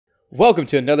Welcome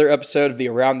to another episode of the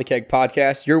Around the Keg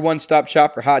podcast, your one-stop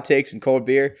shop for hot takes and cold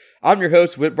beer. I'm your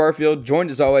host, Whit Barfield,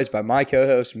 joined as always by my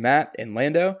co-hosts, Matt and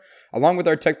Lando, along with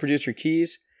our tech producer,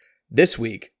 Keys. This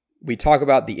week, we talk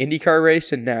about the IndyCar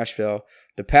race in Nashville,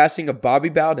 the passing of Bobby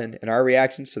Bowden, and our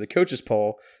reactions to the coaches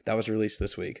poll that was released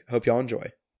this week. Hope y'all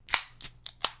enjoy.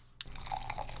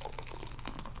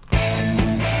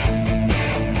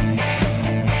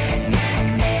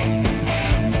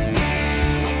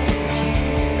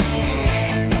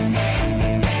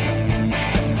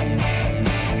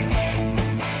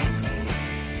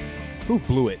 Who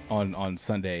blew it on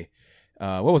Sunday?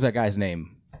 What was that guy's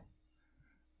name?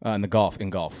 In golf.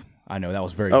 I know that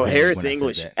was very. Oh, Harris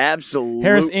English, absolutely.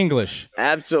 Harris English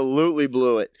absolutely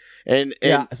blew it, and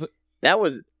yeah, that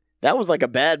was like a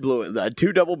bad blew it.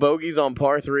 Two double bogeys on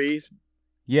par threes.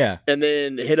 Yeah, and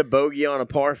then hit a bogey on a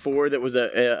par four that was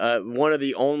a one of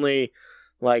the only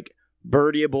like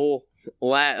birdieable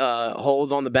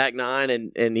holes on the back nine,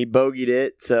 and he bogeyed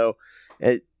it. So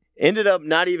it ended up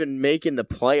not even making the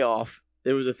playoff.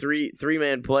 It was a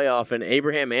three-man playoff, and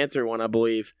Abraham Ancer won, I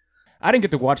believe. I didn't get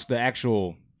to watch the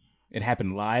actual. It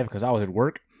happened live because I was at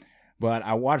work, but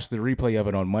I watched the replay of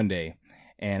it on Monday,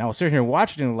 and I was sitting here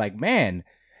watching it and like, man,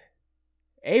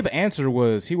 Abe Ancer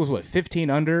was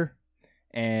 15 under,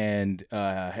 and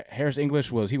Harris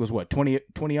English was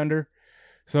 20 under.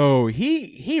 So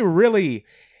he really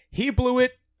blew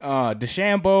it.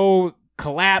 DeChambeau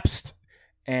collapsed,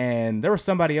 and there was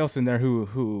somebody else in there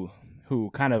who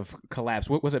kind of collapsed.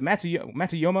 What was it?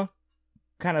 Matsuyama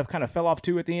kind of fell off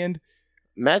too at the end.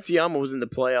 Matsuyama was in the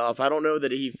playoff. I don't know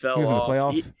that he fell off. He was in the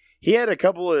playoff? He had a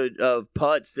couple of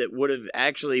putts that would have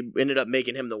actually ended up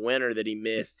making him the winner that he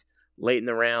missed late in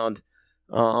the round.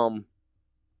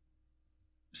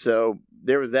 So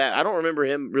there was that. I don't remember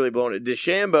him really blowing it.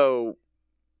 DeChambeau,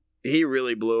 he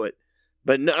really blew it.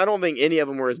 But no, I don't think any of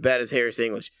them were as bad as Harris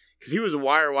English because he was a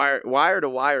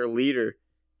wire-to-wire leader.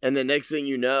 And the next thing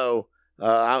you know,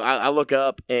 I look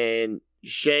up and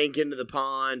shank into the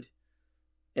pond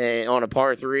and on a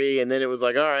par three, and then it was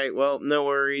like, all right, well, no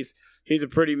worries. He's a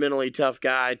pretty mentally tough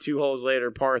guy. 2 holes later,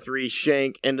 par three,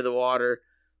 shank into the water.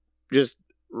 Just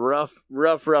rough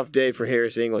day for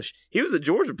Harris English. He was a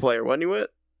Georgia player, wasn't he, Whit?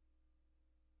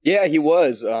 Yeah, he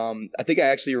was. I think I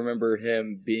actually remember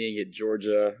him being at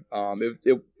Georgia.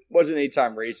 It wasn't any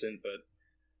time recent, but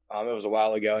it was a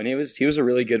while ago, and he was a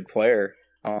really good player.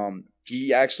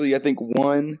 He actually, I think,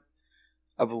 won,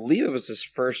 I believe it was his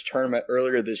first tournament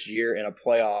earlier this year in a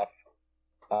playoff.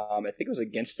 I think it was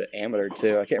against the amateur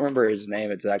too. I can't remember his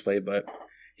name exactly, but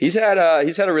he's had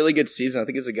a really good season. I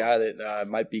think he's a guy that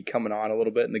might be coming on a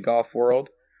little bit in the golf world,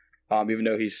 even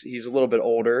though he's a little bit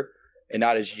older and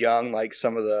not as young like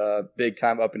some of the big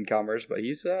time up and comers. But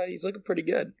he's looking pretty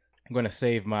good. I'm going to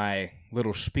save my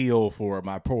little spiel for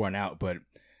my pour one out, but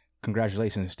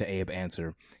congratulations to Abe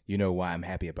Ancer. You know why I'm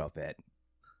happy about that.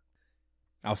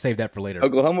 I'll save that for later.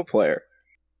 Oklahoma player.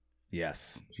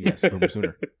 Yes, Boomer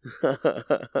Sooner.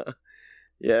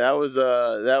 Yeah,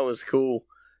 that was cool.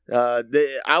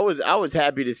 I was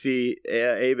happy to see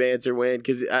Abe Ancer win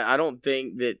because I don't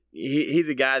think that he's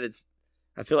a guy that's,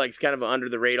 I feel like he's kind of an under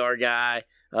the radar guy,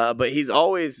 but he's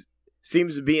always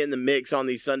seems to be in the mix on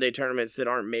these Sunday tournaments that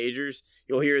aren't majors.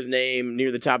 You'll hear his name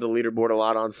near the top of the leaderboard a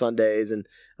lot on Sundays, and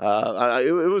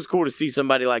it was cool to see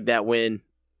somebody like that win.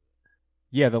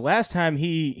 Yeah, the last time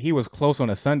he was close on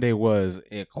a Sunday was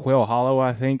at Quail Hollow,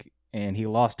 I think, and he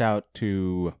lost out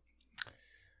to,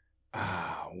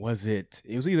 it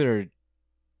was either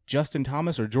Justin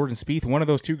Thomas or Jordan Spieth, one of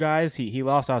those two guys. He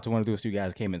lost out to one of those two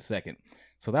guys, came in second.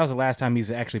 So that was the last time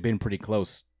he's actually been pretty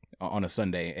close on a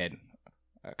Sunday at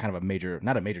kind of a major,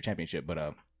 not a major championship, but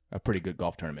a pretty good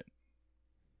golf tournament.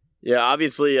 Yeah,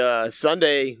 obviously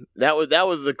Sunday, that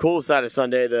was the cool side of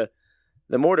Sunday.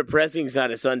 The more depressing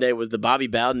side of Sunday was the Bobby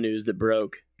Bowden news that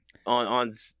broke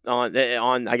on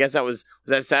I guess was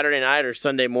that Saturday night or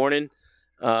Sunday morning?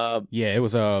 Yeah, it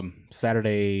was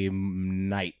Saturday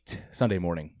night, Sunday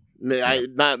morning.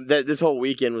 This whole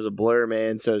weekend was a blur,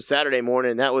 man. So Saturday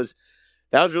morning, that was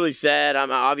really sad.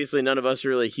 Obviously none of us are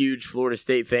really huge Florida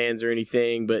State fans or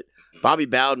anything, but Bobby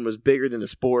Bowden was bigger than the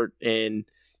sport, and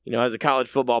you know, as a college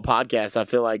football podcast, I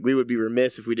feel like we would be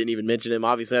remiss if we didn't even mention him.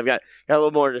 Obviously, I've got a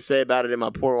little more to say about it in my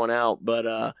pour one out,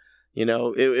 but you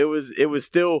know, it was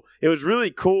really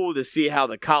cool to see how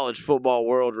the college football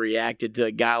world reacted to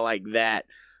a guy like that.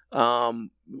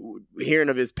 Hearing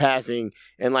of his passing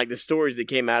and like the stories that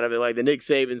came out of it, like the Nick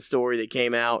Saban story that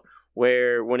came out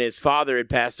where when his father had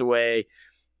passed away,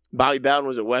 Bobby Bowden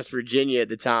was at West Virginia at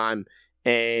the time,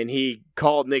 and he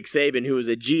called Nick Saban, who was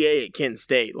a GA at Kent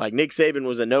State. Like, Nick Saban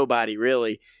was a nobody,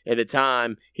 really, at the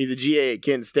time. He's a GA at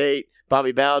Kent State.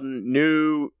 Bobby Bowden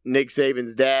knew Nick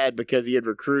Saban's dad because he had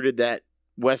recruited that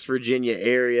West Virginia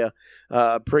area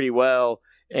pretty well,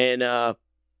 and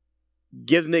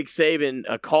gives Nick Saban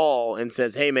a call and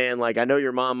says, hey, man, like, I know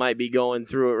your mom might be going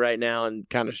through it right now and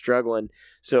kind of struggling.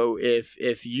 So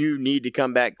if you need to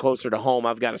come back closer to home,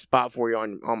 I've got a spot for you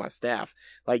on my staff.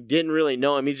 Like, didn't really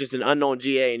know him. He's just an unknown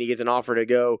GA, and he gets an offer to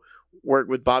go work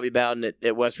with Bobby Bowden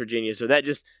at West Virginia. So that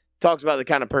just talks about the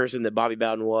kind of person that Bobby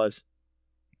Bowden was.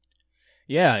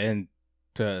 Yeah, and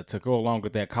to go along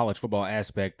with that college football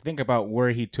aspect, think about where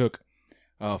he took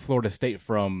Florida State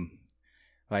from.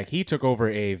 Like, he took over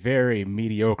a very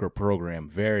mediocre program,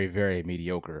 very, very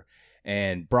mediocre,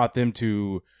 and brought them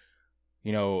to,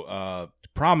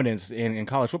 prominence in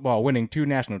college football, winning 2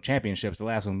 national championships, the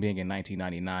last one being in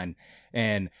 1999.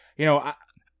 And,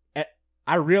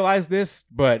 I realized this,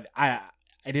 but I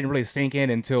didn't really sink in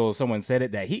until someone said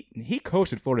it, that he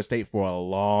coached at Florida State for a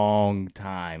long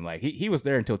time. Like, he was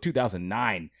there until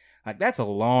 2009. Like, that's a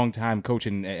long time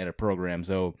coaching at a program.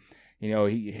 So,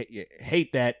 he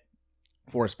hate that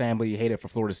for his family, you hate it for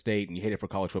Florida State, and you hate it for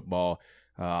college football.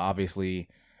 Obviously,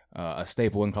 a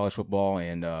staple in college football,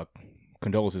 and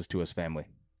condolences to his family.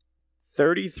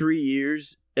 33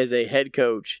 years as a head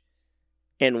coach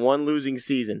and 1 losing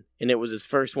season, and it was his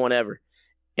first one ever.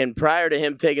 And prior to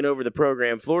him taking over the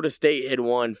program, Florida State had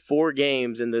won 4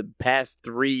 games in the past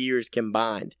 3 years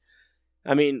combined.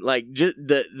 I mean, like, just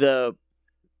the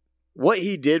what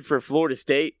he did for Florida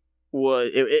State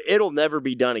was it'll never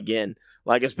be done again.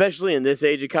 Like, especially in this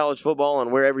age of college football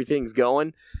and where everything's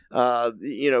going,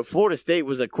 Florida State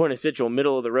was a quintessential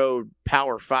middle-of-the-road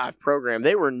Power 5 program.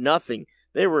 They were nothing.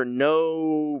 They were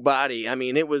nobody. I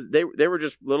mean, they were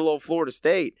just little old Florida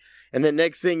State. And then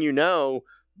next thing you know,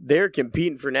 they're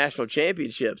competing for national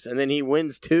championships. And then he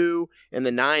wins 2 in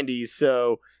the 90s.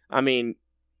 So, I mean,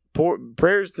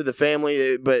 prayers to the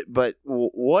family. But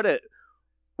what a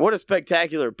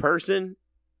spectacular person.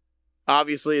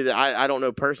 Obviously, I don't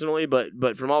know personally,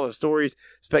 but from all the stories,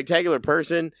 spectacular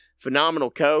person, phenomenal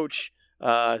coach.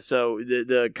 So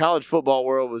the college football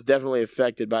world was definitely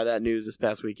affected by that news this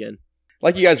past weekend.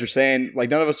 Like you guys were saying,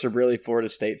 like, none of us are really Florida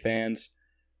State fans.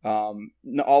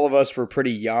 All of us were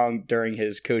pretty young during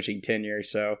his coaching tenure,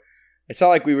 so it's not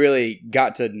like we really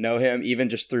got to know him even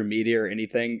just through media or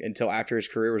anything until after his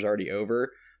career was already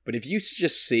over. But if you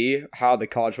just see how the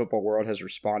college football world has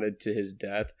responded to his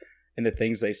death and the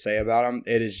things they say about him,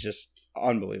 it is just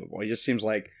unbelievable. He just seems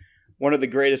like one of the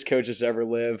greatest coaches to ever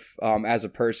live as a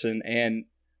person and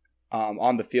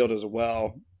on the field as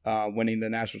well, winning the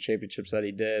national championships that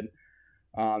he did.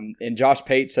 And Josh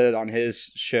Pate said it on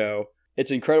his show. It's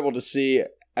incredible to see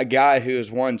a guy who has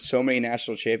won so many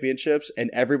national championships, and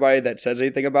everybody that says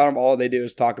anything about him, all they do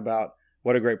is talk about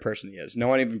what a great person he is. No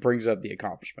one even brings up the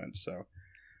accomplishments. So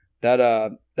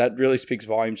that really speaks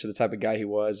volumes to the type of guy he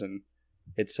was, and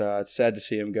it's sad to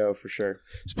see him go for sure.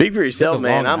 Speak for yourself,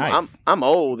 man. I'm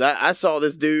old. I saw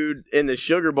this dude in the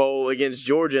Sugar Bowl against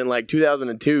Georgia in like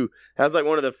 2002. That was like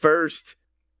one of the first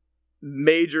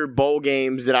major bowl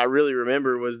games that I really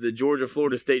remember was the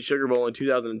Georgia-Florida State Sugar Bowl in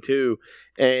 2002.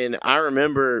 And I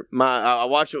remember I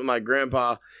watched it with my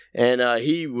grandpa, and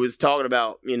he was talking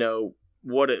about,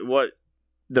 what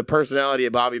the personality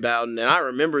of Bobby Bowden. And I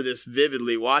remember this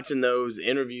vividly, watching those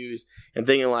interviews and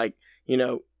thinking like,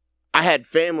 I had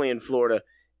family in Florida,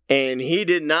 and he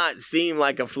did not seem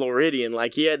like a Floridian.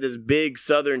 Like, he had this big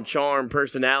Southern charm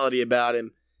personality about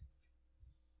him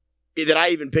that I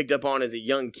even picked up on as a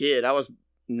young kid. I was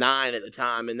 9 at the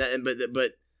time,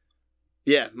 but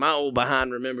yeah, my old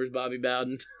behind remembers Bobby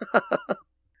Bowden.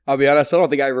 I'll be honest, I don't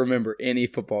think I remember any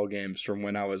football games from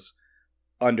when I was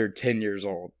under 10 years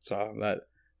old, so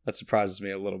that surprises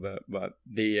me a little bit. But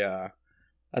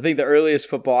I think the earliest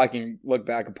football I can look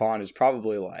back upon is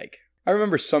probably like, I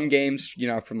remember some games,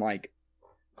 from like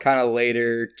kind of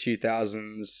later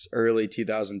 2000s, early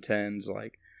 2010s.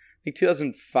 Like, I think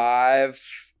 2005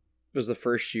 was the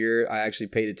first year I actually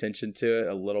paid attention to it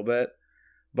a little bit.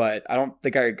 But I don't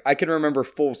think I can remember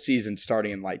full season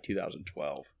starting in like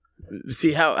 2012.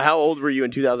 See, how old were you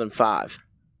in 2005?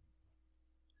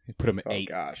 You put him at 8.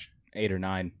 Oh, gosh. 8 or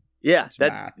 9. Yeah,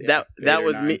 that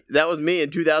was 9. me. That was me in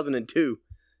 2002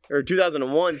 or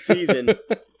 2001 season.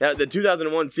 The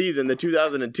 2001 season, the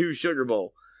 2002 Sugar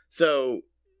Bowl. So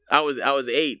I was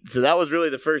 8. So that was really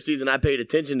the first season I paid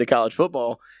attention to college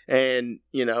football. And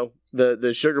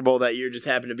the Sugar Bowl that year just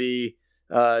happened to be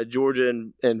Georgia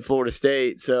and Florida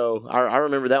State. So I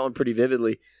remember that one pretty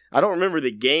vividly. I don't remember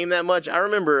the game that much. I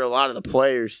remember a lot of the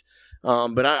players.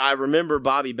 But I remember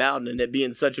Bobby Bowden and it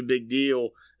being such a big deal.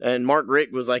 And Mark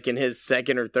Richt was like in his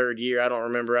second or third year. I don't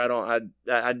remember. I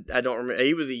don't remember.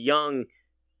 He was a young,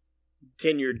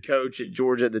 tenured coach at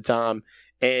Georgia at the time,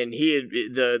 and he had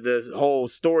the whole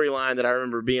storyline that I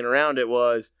remember being around it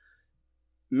was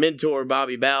mentor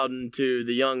Bobby Bowden to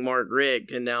the young Mark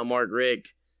Richt, and now Mark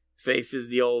Richt faces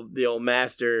the old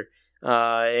master.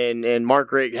 And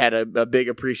Mark Richt had a big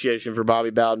appreciation for Bobby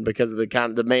Bowden because of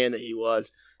the man that he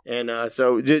was. And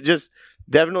so just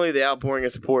definitely the outpouring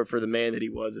of support for the man that he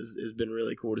was has been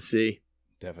really cool to see.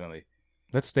 Definitely.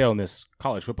 Let's stay on this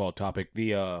college football topic.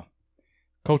 The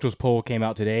Coach's poll came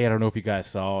out today. I don't know if you guys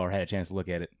saw or had a chance to look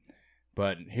at it.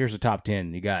 But here's the top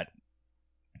 10. I'm going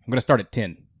to start at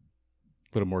 10.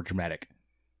 A little more dramatic.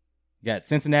 You got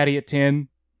Cincinnati at 10,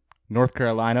 North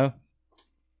Carolina,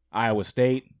 Iowa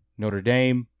State, Notre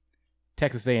Dame,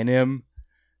 Texas A&M,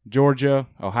 Georgia,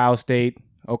 Ohio State,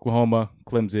 Oklahoma,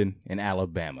 Clemson, and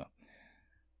Alabama.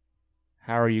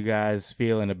 How are you guys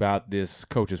feeling about this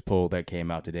coaches poll that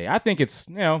came out today? I think it's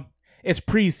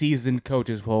preseason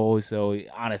coaches poll, so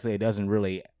honestly, it doesn't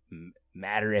really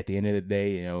matter at the end of the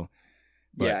day,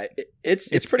 But yeah, it's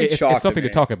pretty chalk. It's something to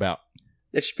talk about.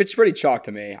 It's pretty chalk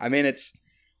to me. I mean,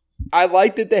 I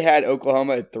like that they had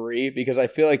Oklahoma at 3 because I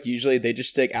feel like usually they just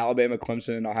stick Alabama,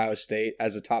 Clemson, and Ohio State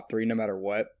as a top 3 no matter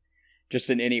what, just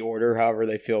in any order, however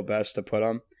they feel best to put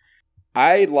them.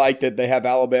 I like that they have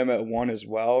Alabama at 1 as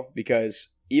well because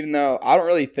even though I don't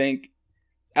really think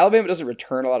Alabama doesn't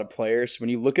return a lot of players, when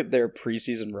you look at their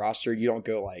preseason roster, you don't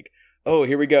go like, oh,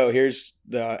 here we go. Here's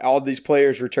all these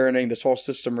players returning, this whole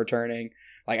system returning.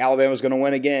 Like Alabama's going to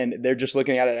win again. They're just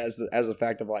looking at it as the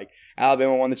fact of like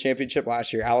Alabama won the championship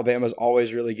last year. Alabama's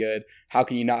always really good. How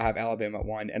can you not have Alabama at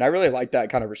 1? And I really like that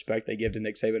kind of respect they give to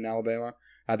Nick Saban in Alabama.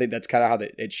 I think that's kind of how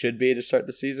it should be to start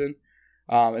the season.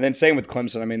 And then same with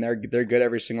Clemson. I mean, they're good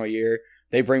every single year.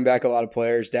 They bring back a lot of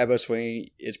players. Dabo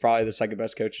Swinney is probably the second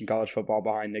best coach in college football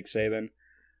behind Nick Saban.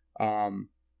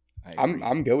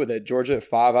 I'm good with it. Georgia at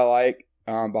 5, I like.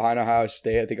 Behind Ohio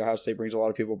State, I think Ohio State brings a lot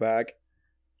of people back.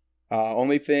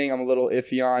 Only thing I'm a little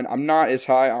iffy on, I'm not as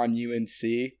high on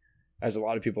UNC as a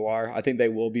lot of people are. I think they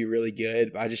will be really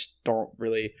good, but I just don't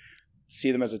really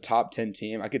see them as a top 10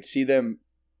 team. I could see them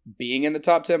being in the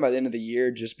top 10 by the end of the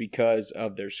year just because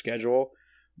of their schedule,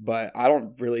 but I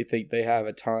don't really think they have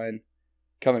a ton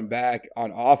coming back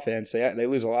on offense. They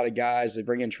lose a lot of guys. They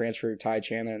bring in transfer Ty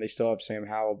Chandler, and they still have Sam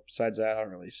Howell. Besides that, I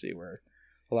don't really see where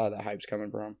a lot of that hype's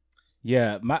coming from.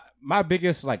 Yeah, my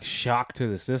biggest shock to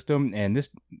the system, and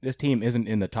this team isn't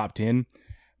in the top 10,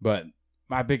 but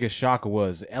my biggest shock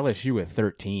was LSU at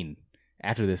 13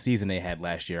 after the season they had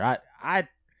last year.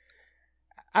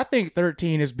 I think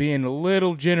 13 is being a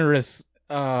little generous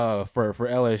for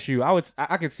LSU.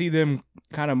 I could see them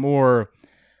kind of more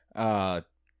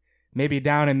maybe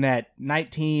down in that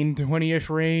 19, 20-ish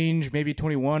range, maybe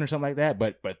 21 or something like that.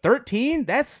 But 13,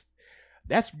 that's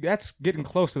getting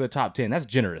close to the top 10. That's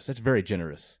generous. That's very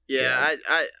generous. Yeah,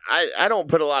 I don't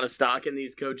put a lot of stock in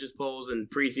these coaches polls and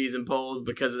preseason polls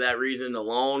because of that reason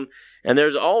alone. And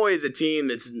there's always a team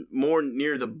that's more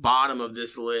near the bottom of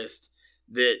this list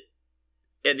that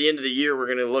at the end of the year we're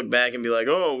going to look back and be like,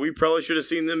 oh, we probably should have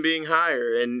seen them being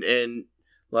higher. And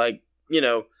I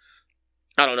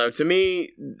don't know. To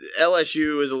me,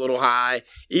 LSU is a little high.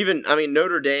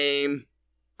 Notre Dame,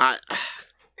 I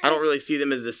don't really see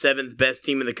them as the 7th best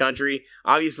team in the country.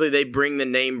 Obviously, they bring the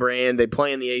name brand. They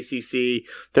play in the ACC.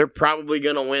 They're probably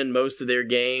going to win most of their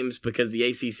games because the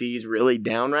ACC is really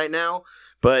down right now.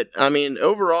 But,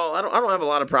 overall, I don't have a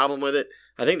lot of problem with it.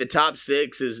 I think the top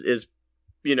 6 is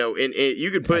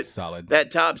you could put solid.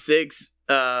 That top 6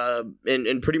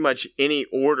 in pretty much any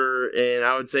order. And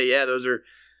I would say, yeah, those are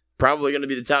probably going to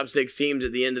be the top 6 teams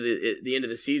at the end of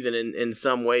the season in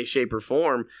some way, shape, or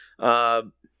form.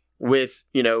 With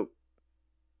the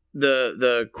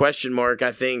question mark,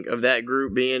 I think, of that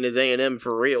group being is A&M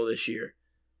for real this year.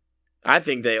 I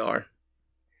think they are.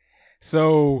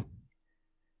 So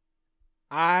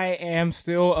I am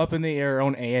still up in the air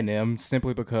on A&M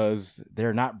simply because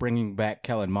they're not bringing back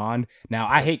Kellen Mond. Now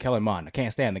I hate Kellen Mond. I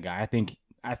can't stand the guy. I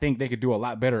think they could do a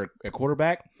lot better at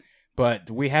quarterback, but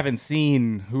we haven't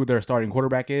seen who their starting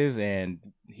quarterback is, and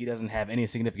he doesn't have any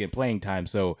significant playing time.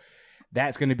 So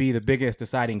that's going to be the biggest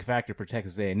deciding factor for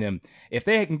Texas A&M. If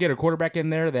they can get a quarterback in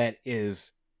there that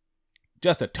is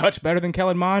just a touch better than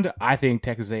Kellen Mond, I think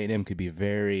Texas A&M could be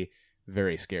very,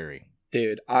 very scary.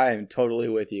 Dude, I am totally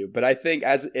with you. But I think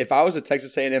if I was a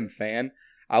Texas A&M fan,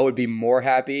 I would be more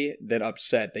happy than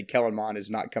upset that Kellen Mond is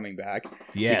not coming back.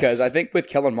 Yes. Because I think with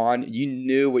Kellen Mond, you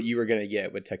knew what you were going to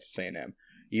get with Texas A&M.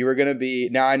 You were going to be,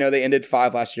 now I know they ended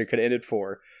 5 last year, could have ended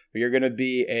 4, but you're going to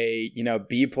be a,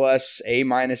 B+,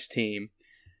 A- team.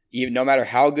 Even no matter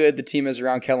how good the team is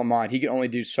around Kellen Mond, he can only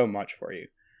do so much for you.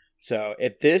 So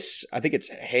if this, I think it's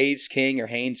Haynes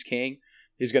King,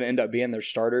 who's going to end up being their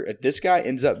starter. If this guy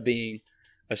ends up being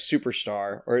a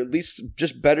superstar, or at least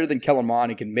just better than Kellen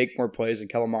Mond and can make more plays than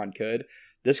Kellen Mond could,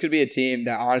 this could be a team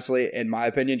that honestly, in my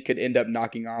opinion, could end up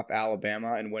knocking off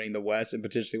Alabama and winning the West and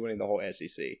potentially winning the whole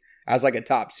SEC as like a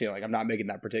top ceiling. I'm not making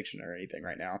that prediction or anything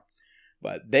right now,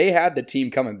 but they have the team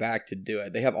coming back to do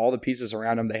it. They have all the pieces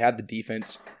around them. They have the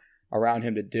defense around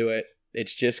him to do it.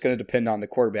 It's just going to depend on the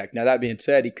quarterback. Now, that being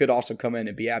said, he could also come in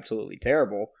and be absolutely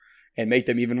terrible and make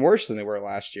them even worse than they were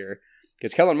last year.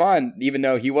 Because Kellen Mond, even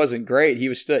though he wasn't great, he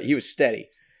was steady.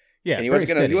 Yeah, and he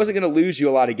wasn't going to lose you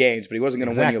a lot of games, but he wasn't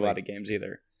going to win you a lot of games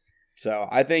either. So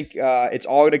I think it's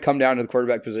all going to come down to the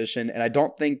quarterback position, and I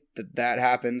don't think that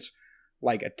happens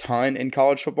like a ton in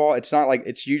college football. It's not like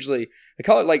it's usually the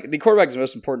quarterback is the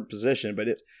most important position, but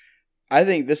I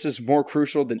think this is more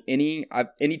crucial than any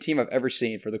team I've ever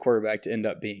seen for the quarterback to end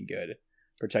up being good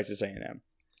for Texas A&M.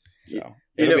 So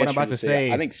what I'm about to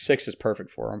say, I think 6 is perfect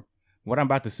for him. What I'm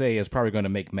about to say is probably going to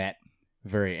make Matt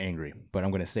very angry, but I'm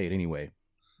going to say it anyway.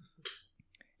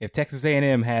 If Texas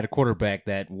A&M had a quarterback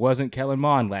that wasn't Kellen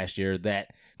Mond last year, that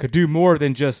could do more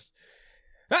than just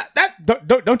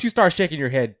don't you start shaking your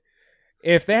head.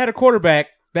 If they had a quarterback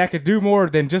that could do more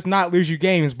than just not lose you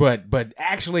games, but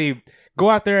actually go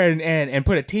out there and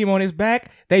put a team on his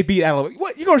back, they beat Alabama.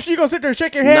 What you gonna sit there and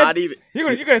shake your head? Not even.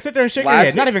 You're gonna sit there and shake your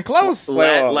head. Not even close.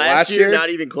 Last year, not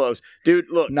even close,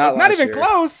 dude. Look, not even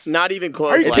close. Not even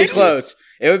close. It'd be close.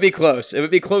 It would be close. It would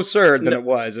be closer than it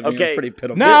was. I mean, okay. It was pretty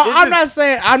pitiful. No,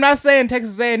 I'm not saying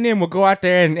Texas A&M will go out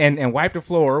there and wipe the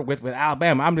floor with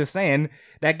Alabama. I'm just saying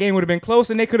that game would have been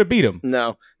close and they could have beat them.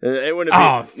 No, it wouldn't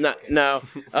have been. No.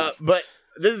 But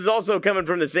this is also coming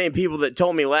from the same people that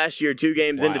told me last year, 2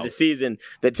 games into the season,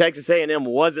 that Texas A&M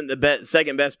wasn't the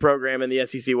second best program in the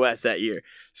SEC West that year.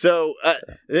 So, I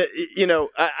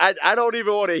don't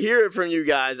even want to hear it from you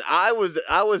guys. I was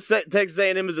Texas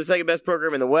A&M as the second best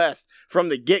program in the West from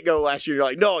the get-go last year. You're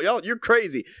like, no, y'all, you're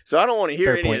crazy. So I don't want to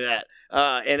hear any of that.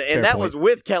 And that was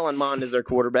with Kellen Mond as their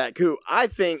quarterback, who I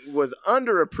think was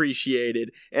underappreciated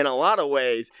in a lot of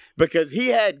ways because he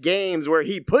had games where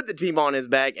he put the team on his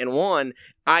back and won,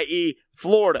 i.e.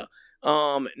 Florida.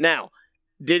 Now,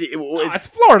 it's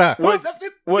Florida. Was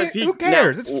he? Who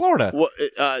cares? It's Florida.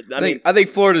 I think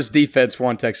Florida's defense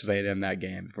won Texas A&M that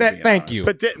game. Thank you.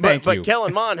 But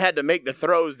Kellen Mond had to make the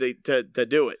throws to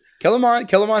do it. Kellen Mond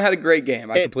had a great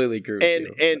game. I completely agree with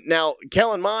you. And now,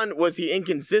 Kellen Mond, was he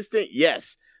inconsistent?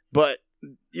 Yes. But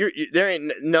there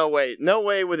ain't no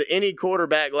way with any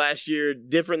quarterback last year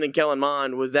different than Kellen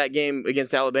Mond was that game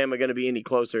against Alabama going to be any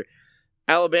closer.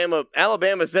 Alabama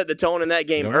set the tone in that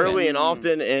game early and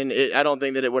often, and I don't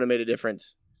think that it would have made a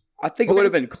difference. I think it would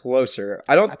have been closer.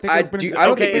 I don't think it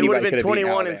would have been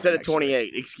 21 instead of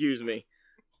 28. Excuse me.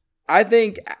 I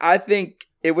think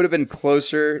it would have been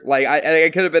closer. Like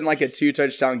it could have been like a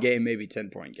 2-touchdown game, maybe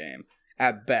 10-point game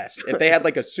at best. If they had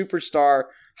like a superstar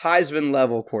Heisman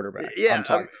level quarterback. Yeah,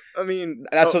 I mean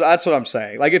that's what I'm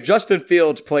saying. Like if Justin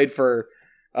Fields played for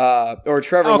or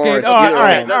Trevor Lawrence. All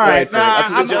right.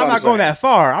 I'm not going that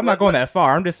far. I'm not going that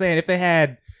far. I'm just saying if they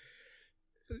had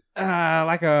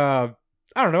I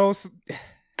don't know,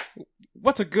 who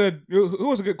was a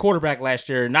good quarterback last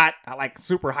year? Not like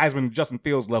super Heisman Justin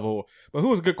Fields level, but who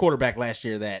was a good quarterback last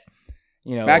year that,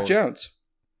 Mac Jones.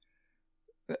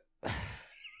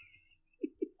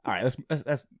 All right, let's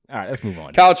move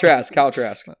on. Kyle Trask.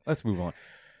 Let's move on.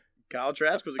 Kyle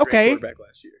Trask was a great quarterback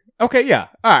last year. Okay, yeah.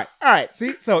 All right.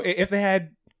 See, so if they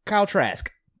had Kyle Trask,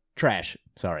 Kyle Trash.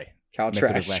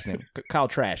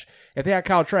 If they had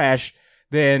Kyle Trash,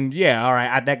 then yeah, all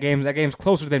right. That game's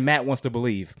closer than Matt wants to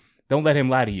believe. Don't let him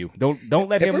lie to you. Don't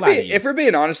let him lie to you. If we're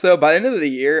being honest though, by the end of the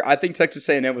year, I think Texas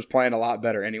A&M was playing a lot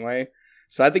better anyway.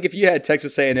 So I think if you had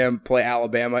Texas A&M play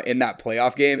Alabama in that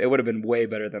playoff game, it would have been way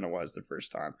better than it was the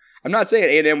first time. I'm not saying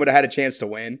A&M would have had a chance to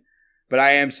win, but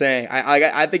I am saying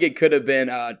I think it could have been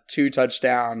a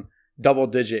 2-touchdown,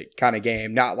 double-digit kind of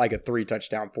game, not like a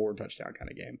 3-touchdown, 4-touchdown kind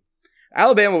of game.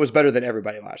 Alabama was better than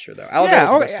everybody last year, though.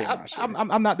 Alabama was the best team last year.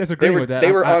 I'm not disagreeing with that.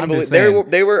 They were unbelievable.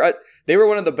 They were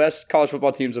one of the best college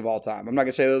football teams of all time. I'm not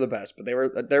gonna say they're the best, but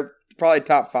they're probably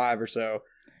top 5 or so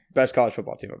best college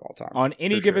football team of all time. On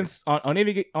any given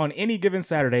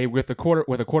Saturday with a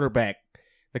quarterback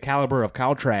the caliber of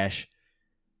Kyle Trash,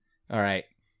 all right,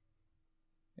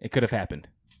 it could have happened.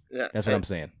 Yeah, that's what I'm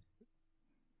saying.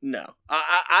 No,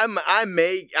 I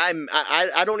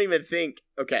don't even think.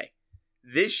 Okay,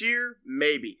 this year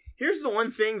maybe Here's the one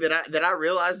thing that I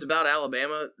realized about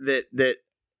Alabama that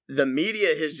the media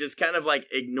has just kind of like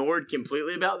ignored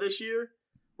completely about this year.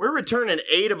 We're returning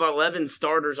 8 of 11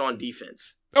 starters on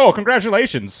defense. Oh,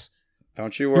 congratulations!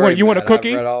 Don't you worry. You want a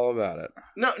cookie? I've read all about it.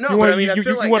 No, I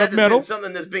feel like want a that has medal? been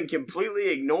something that's been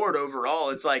completely ignored overall.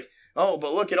 It's like, oh,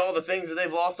 but look at all the things that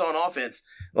they've lost on offense.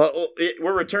 Well,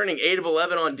 we're returning 8 of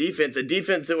 11 on defense, a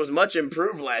defense that was much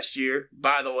improved last year,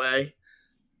 by the way.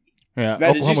 Yeah,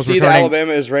 Matt, did you see that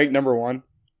Alabama is ranked number 1?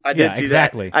 I did see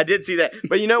exactly. that. I did see that.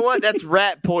 But you know what? That's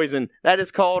rat poison. That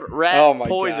is called rat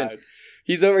poison. God.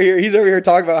 He's over here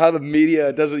talking about how the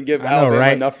media doesn't give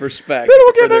Alabama enough respect. They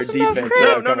don't give for their us enough defense.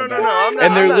 credit. No.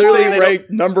 And they're literally ranked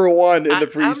number 1 in the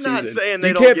preseason. I'm not saying they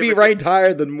you don't can't give be us ranked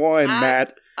higher than 1,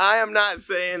 Matt. I am not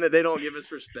saying that they don't give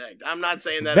us respect. I'm not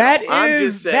saying that.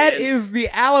 That is the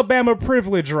Alabama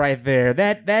privilege right there.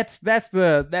 That's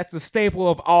the staple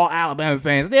of all Alabama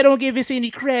fans. They don't give us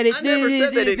any credit. I never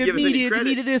said they didn't give us any credit. The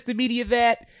media this, the media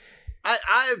that.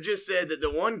 I have just said that the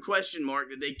one question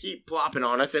mark that they keep plopping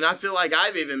on us, and I feel like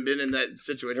I've even been in that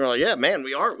situation. We're like, yeah, man,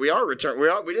 we are returning.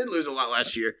 We did lose a lot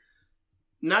last year.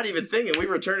 Not even thinking we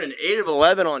returning 8 of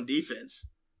 11 on defense.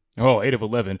 Oh, 8 of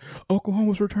 11.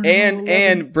 Oklahoma's returning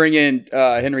and bring in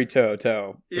Henry To'o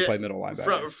to play middle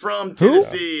linebacker from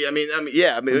Tennessee. Who?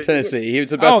 From Tennessee. He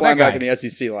was the best linebacker in the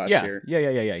SEC last year.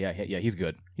 Yeah. He's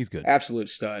good. Absolute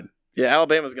stud. Yeah,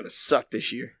 Alabama's gonna suck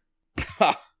this year.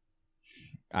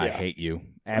 I hate you.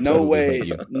 Absolutely hate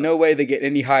you. No way they get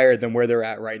any higher than where they're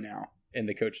at right now in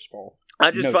the coaches poll.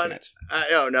 I just find it.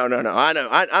 No. I know.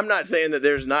 I'm not saying that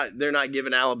they're not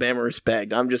giving Alabama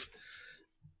respect.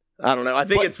 I don't know. I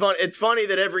think it's fun. It's funny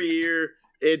that every year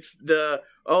it's but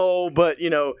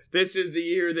this is the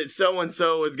year that so and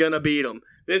so is gonna beat them.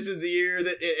 This is the year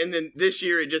that, and then this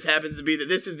year it just happens to be that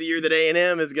this is the year that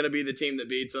A&M is gonna be the team that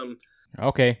beats them.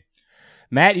 Okay,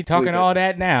 Matt, you talking all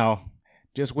that now?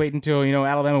 Just wait until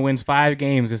Alabama wins 5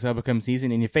 games this upcoming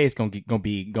season, and your face gonna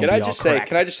be Can I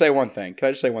just say one thing?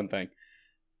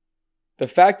 The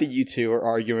fact that you two are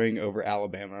arguing over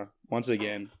Alabama once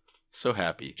again, so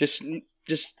happy.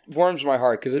 Just warms my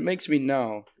heart because it makes me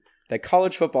know that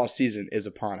college football season is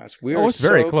upon us. It's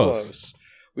very close.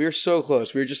 We are so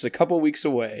close. We're just a couple weeks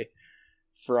away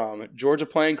from Georgia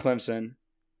playing Clemson,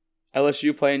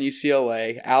 LSU playing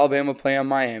UCLA, Alabama playing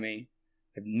Miami.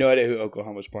 I have no idea who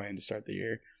Oklahoma's playing to start the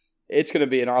year. It's going to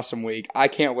be an awesome week. I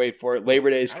can't wait for it. Labor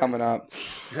Day is coming up.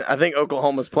 I think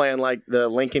Oklahoma's playing like the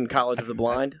Lincoln College of the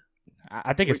Blind.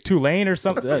 I think it's Tulane or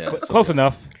something. Close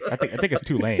enough. I think it's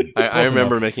Tulane. I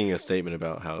remember making a statement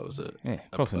about how it was a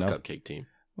cupcake team.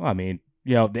 Well, I mean,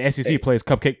 the SEC plays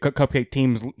cupcake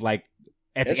teams like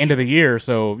at the end of the year,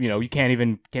 so you can't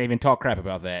even talk crap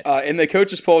about that. In the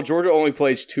coaches poll, Georgia only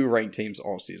plays 2 ranked teams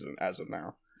all season as of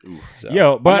now. So,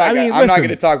 I'm not going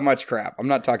to talk much crap. I'm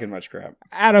not talking much crap.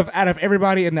 Out of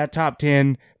everybody in that top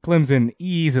 10, Clemson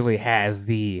easily has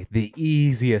the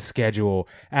easiest schedule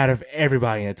out of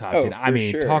everybody in the top 10. I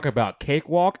mean, talk about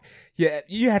cakewalk. Yeah,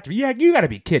 you got to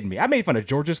be kidding me. I made fun of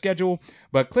Georgia's schedule,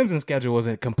 but Clemson's schedule is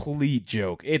a complete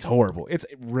joke. It's horrible. It's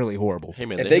really horrible. Hey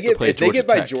man, if they get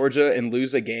by Georgia and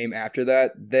lose a game after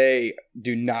that, they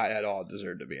do not at all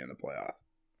deserve to be in the playoff.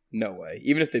 No way.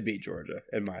 Even if they beat Georgia,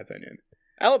 in my opinion.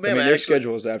 Their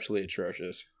schedule is absolutely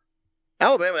atrocious.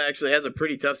 Alabama actually has a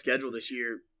pretty tough schedule this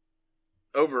year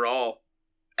overall.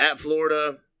 At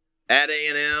Florida, at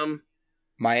A&M.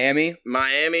 Miami.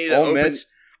 Ole Miss.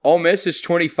 Ole Miss is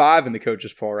 25 in the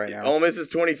coaches poll right now. Ole Miss is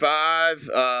 25.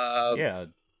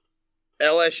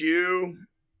 LSU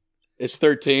is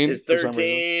 13.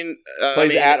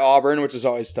 Plays at Auburn, which is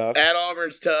always tough. At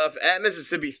Auburn's tough. At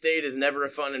Mississippi State is never a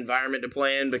fun environment to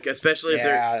play in, because especially if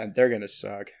they're gonna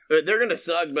suck. They're gonna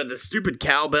suck, but the stupid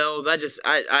cowbells, I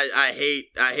hate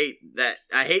that.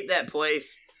 I hate that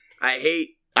place. I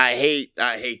hate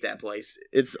that place.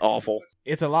 It's awful.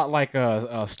 It's a lot like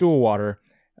Stillwater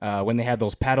when they had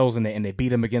those paddles and they beat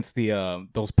them against the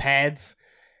those pads.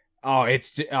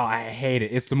 I hate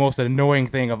it. It's the most annoying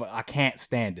thing I can't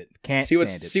stand it.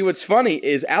 See what's funny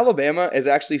is Alabama is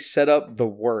actually set up the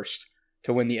worst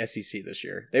to win the SEC this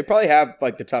year. They probably have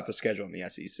like the toughest schedule in the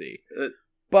SEC.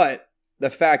 But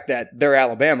the fact that they're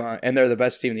Alabama and they're the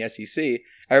best team in the SEC,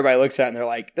 everybody looks at it and they're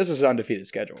like, this is an undefeated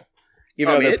schedule.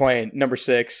 Even though they're playing number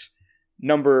 6,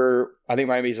 I think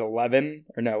Miami's 11,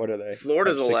 or no, what are they?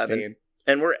 Florida's 11.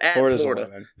 And we're at Florida's Florida.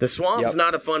 11. The Swamp's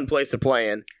not a fun place to play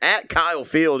in. At Kyle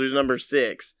Field, who's number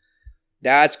 6.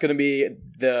 That's going to be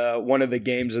one of the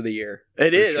games of the year.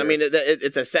 It is. Sure. I mean,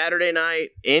 it's a Saturday night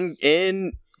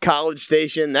in College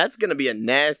Station. That's going to be a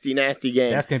nasty, nasty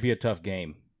game. That's going to be a tough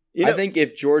game. I think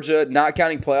if Georgia, not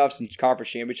counting playoffs and conference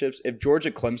championships, if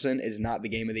Georgia-Clemson is not the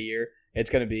game of the year, it's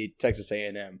going to be Texas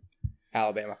A&M,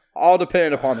 Alabama, all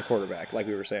dependent upon the quarterback, like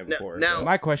we were saying before. Now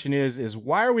my question is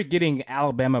why are we getting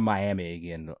Alabama, Miami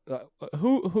again?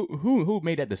 Who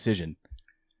made that decision?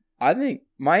 I think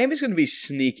Miami's going to be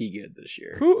sneaky good this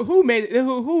year.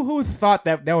 Who thought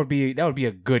that would be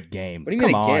a good game? What do you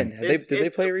mean again? Did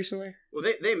they play recently?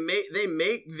 Well, they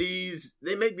make these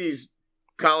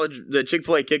the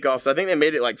Chick-fil-A kickoffs. I think they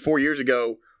made it like 4 years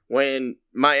ago when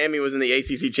Miami was in the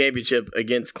ACC championship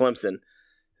against Clemson,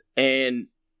 and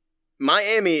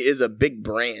Miami is a big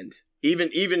brand. Even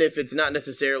if it's not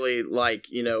necessarily like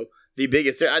the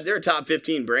biggest, they're a top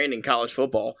 15 brand in college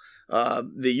football.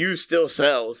 The U still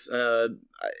sells.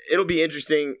 It'll be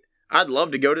interesting. I'd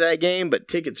love to go to that game, but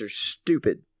tickets are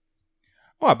stupid.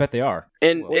 Oh, I bet they are.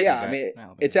 And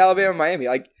it's Alabama, Miami.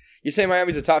 Like you say,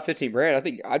 Miami's a top 15 brand. I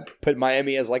think I'd put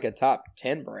Miami as like a top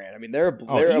 10 brand. I mean, they're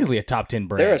easily a top 10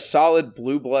 brand. They're a solid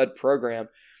blue blood program.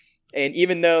 And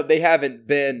even though they haven't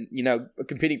been,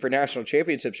 competing for national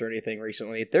championships or anything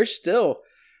recently, they're still.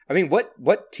 I mean,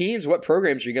 what teams, what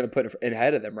programs are you going to put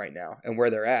ahead of them right now and where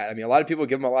they're at? I mean, a lot of people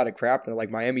give them a lot of crap. They're like,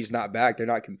 Miami's not back. They're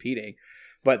not competing.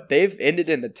 But they've ended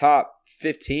in the top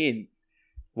 15,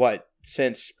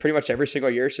 since pretty much every single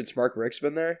year since Mark Richt's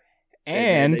been there.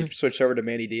 And they've switched over to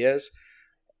Manny Diaz.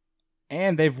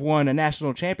 And they've won a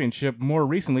national championship more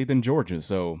recently than Georgia.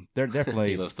 So they're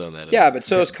definitely... Yeah, but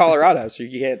so is Colorado. So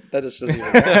you can't... That just doesn't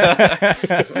even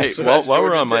Hey, while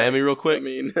we're on Miami real quick,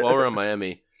 while we're on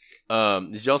Miami...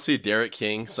 did y'all see Derek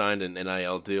King signed an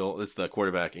NIL deal? It's the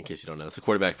quarterback, in case you don't know. It's the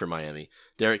quarterback for Miami.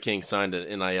 Derek King signed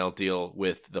an NIL deal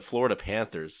with the Florida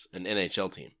Panthers, an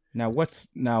NHL team. Now,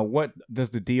 what does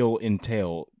the deal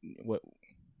entail? What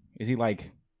is he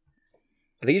like?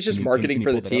 I think he's just marketing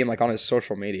for the team, like on his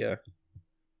social media.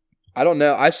 I don't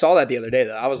know. I saw that the other day,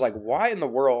 though. I was like, why in the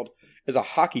world is a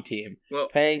hockey team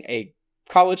paying a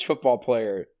college football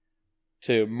player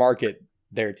to market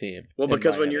their team? Well,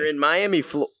 because when you're in Miami,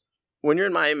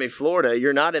 Florida,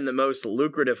 you're not in the most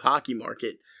lucrative hockey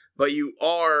market, but you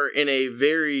are in a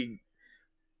very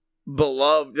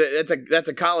beloved. That's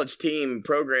a college team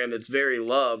program that's very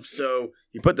loved. So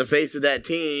you put the face of that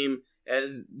team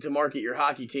as to market your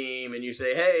hockey team, and you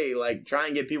say, "Hey, like try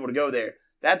and get people to go there."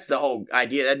 That's the whole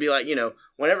idea. That'd be like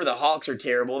whenever the Hawks are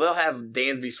terrible, they'll have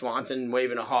Dansby Swanson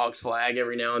waving a Hawks flag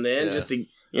every now and then, just to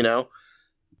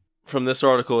From this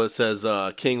article, it says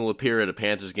King will appear at a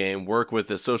Panthers game, work with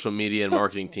the social media and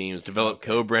marketing teams, develop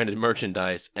co-branded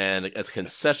merchandise, and a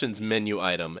concessions menu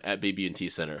item at BB&T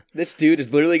Center. This dude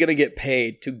is literally going to get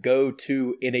paid to go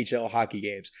to NHL hockey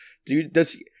games. Dude,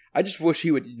 I just wish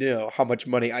he would know how much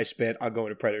money I spent on going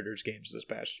to Predators games this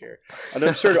past year. An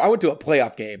absurd. I went to a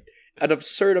playoff game. An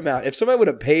absurd amount. If somebody would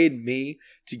have paid me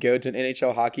to go to an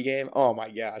NHL hockey game, oh my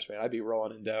gosh, man, I'd be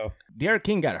rolling in dough. Derek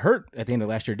King got hurt at the end of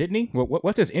last year, didn't he?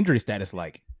 What's his injury status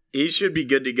like? He should be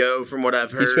good to go from what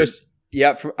I've heard.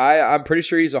 I'm pretty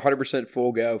sure he's 100%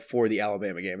 full go for the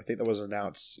Alabama game. I think that was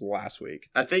announced last week.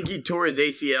 I think he tore his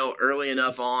ACL early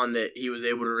enough on that he was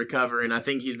able to recover, and I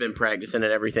think he's been practicing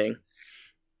and everything.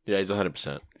 Yeah, he's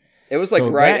 100%. It was like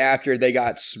after they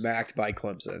got smacked by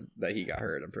Clemson that he got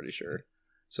hurt, I'm pretty sure.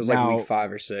 So it's like week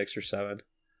 5 or 6 or 7.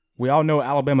 We all know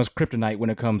Alabama's kryptonite when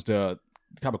it comes to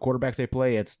the type of quarterbacks they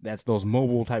play. That's those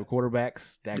mobile type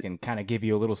quarterbacks that can kind of give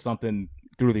you a little something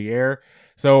through the air.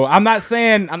 So I'm not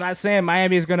saying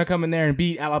Miami is going to come in there and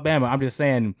beat Alabama. I'm just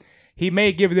saying he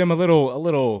may give them a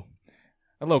little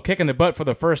kick in the butt for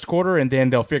the first quarter, and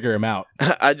then they'll figure him out.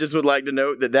 I just would like to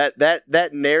note that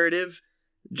narrative,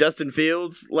 Justin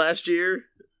Fields last year,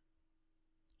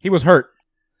 he was hurt.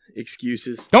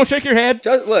 Excuses. Don't shake your head.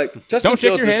 Justin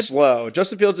Fields is slow.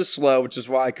 Justin Fields is slow, which is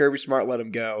why Kirby Smart let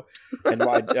him go, and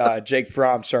why Jake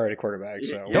Fromm started at quarterback.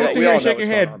 So don't sit here and shake your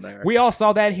head. We all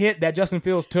saw that hit that Justin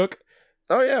Fields took.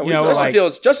 Oh yeah,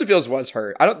 Justin Fields was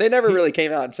hurt. They never really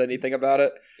came out and said anything about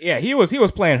it. Yeah, he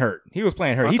was playing hurt. He took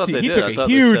a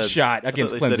huge shot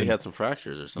against Clemson. They said he had some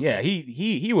fractures or something. Yeah,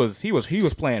 he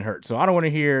was playing hurt. So I don't want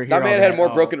to hear that man had more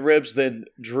broken ribs than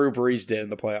Drew Brees did in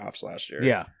the playoffs last year.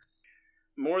 Yeah.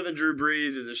 More than Drew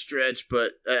Brees is a stretch,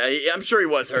 but I'm sure he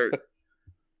was hurt.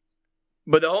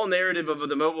 But the whole narrative of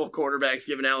the mobile quarterbacks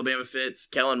giving Alabama fits,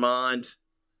 Kellen Mond,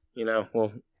 we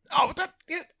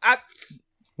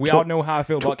all know how I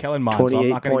feel about Kellen Mond, so I'm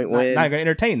not going to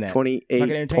entertain that.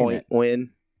 28-point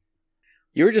win.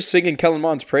 You were just singing Kellen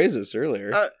Mond's praises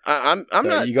earlier. I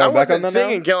wasn't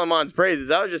singing Kellen Mond's praises.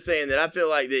 I was just saying that I feel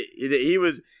like that he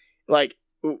was like.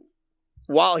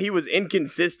 While he was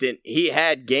inconsistent, he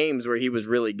had games where he was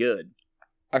really good.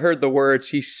 I heard the words,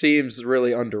 he seems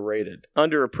really underrated.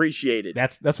 Underappreciated.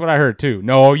 That's what I heard too.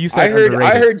 No, you said underrated.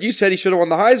 I heard you said he should have won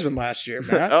the Heisman last year,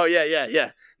 Matt. Oh,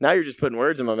 yeah. Now you're just putting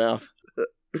words in my mouth.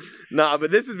 Nah,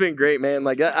 but this has been great, man.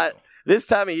 Like this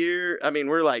time of year, I mean,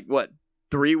 we're like what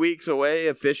 3 weeks away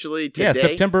officially today. Yeah,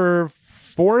 September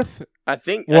 4th. I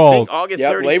think August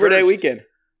 31st. Labor Day weekend.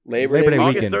 Labor Day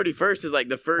August weekend. 31st is like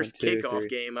the first 1, 2, kickoff 3.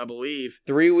 game, I believe.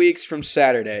 3 weeks from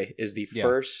Saturday is the Yeah.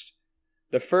 first.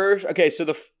 Okay, so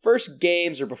the first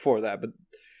games are before that, but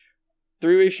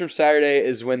 3 weeks from Saturday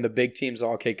is when the big teams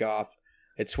all kick off.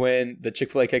 It's when the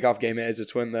Chick-fil-A kickoff game is.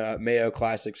 It's when the Mayo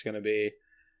Classic's going to be.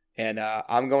 And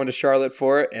I'm going to Charlotte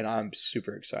for it, and I'm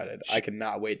super excited. I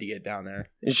cannot wait to get down there.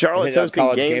 And Charlotte's I'm hitting up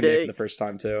hosting game day for the first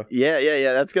time too.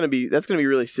 Yeah. That's gonna be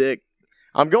really sick.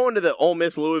 I'm going to the Ole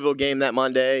Miss Louisville game that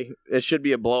Monday. It should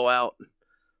be a blowout.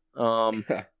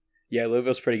 Yeah,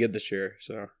 Louisville's pretty good this year.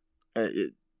 So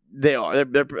They are.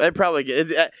 They're probably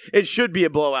good. It should be a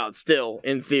blowout still,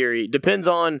 in theory. Depends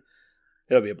on.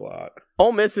 it'll be a blowout.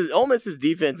 Ole Miss's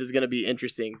defense is going to be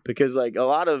interesting because like a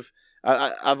lot of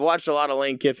I've watched a lot of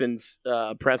Lane Kiffin's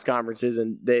press conferences,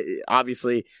 and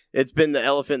obviously it's been the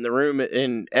elephant in the room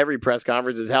in every press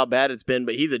conference is how bad it's been.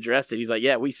 But he's addressed it. He's like,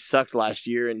 yeah, we sucked last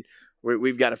year, and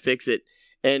we've got to fix it.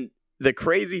 And the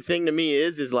crazy thing to me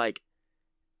is like.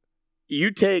 You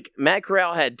take Matt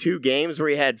Corral had 2 games where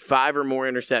he had 5 or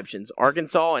more interceptions,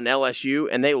 Arkansas and LSU,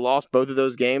 and they lost both of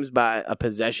those games by a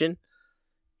possession.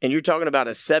 And you're talking about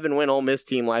a 7-win Ole Miss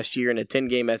team last year and a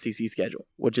 10-game SEC schedule,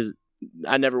 which is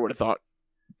I never would have thought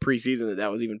preseason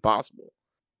that was even possible.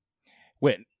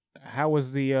 Wait, how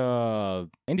was the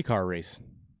IndyCar race?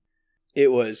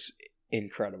 It was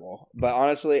incredible. But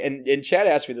honestly, and Chad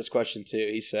asked me this question too.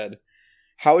 He said,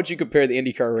 how would you compare the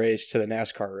IndyCar race to the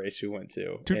NASCAR race we went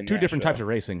to? Two different types of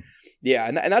racing. Yeah,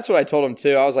 and that's what I told him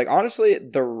too. I was like, honestly,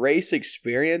 the race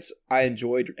experience, I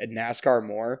enjoyed at NASCAR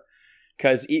more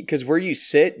because where you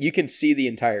sit, you can see the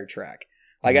entire track.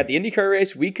 Like at the IndyCar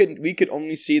race, we could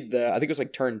only see I think it was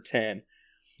like turn 10.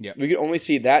 Yeah, we could only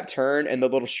see that turn and the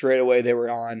little straightaway they were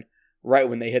on right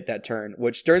when they hit that turn.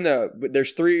 Which there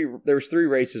was 3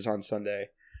 races on Sunday,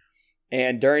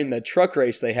 and during the truck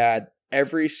race they had.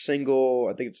 Every single,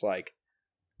 I think it's like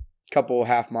a couple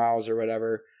half miles or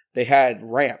whatever, they had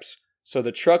ramps. So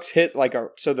the trucks hit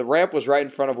so the ramp was right in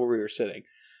front of where we were sitting.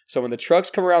 So when the trucks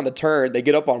come around the turn, they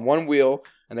get up on one wheel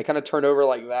and they kind of turn over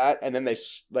like that. And then they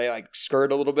like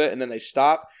skirt a little bit and then they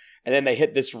stop. And then they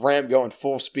hit this ramp going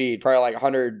full speed, probably like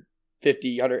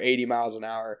 150, 180 miles an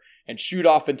hour and shoot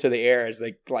off into the air as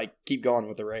they like keep going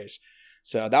with the race.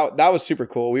 So that was super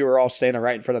cool. We were all standing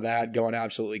right in front of that, going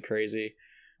absolutely crazy.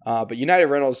 But United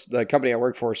Rentals, the company I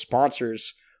work for,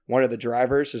 sponsors one of the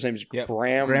drivers. His name's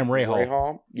Graham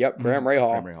Rahal. Yep, Graham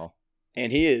Rahal.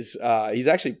 And he is he's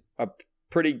actually a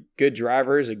pretty good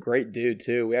driver. He's a great dude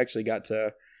too. We actually got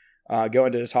to go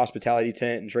into his hospitality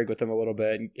tent and drink with him a little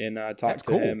bit and talk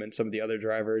to him and some of the other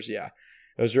drivers. Yeah,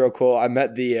 it was real cool. I met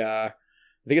I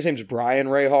think his name's Brian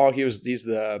Rahal. He's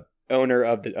the owner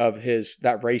of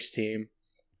that race team.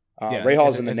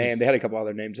 Rahal's in the name. They had a couple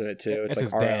other names in it too. It's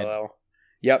like RLL.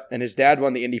 Yep, and his dad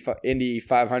won the Indy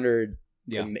 500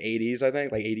 in the 80s, I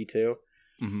think, like 82.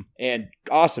 Mm-hmm. And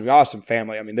awesome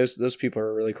family. I mean, those people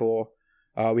are really cool.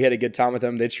 We had a good time with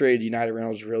them. They treated United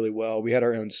Rentals really well. We had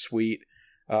our own suite.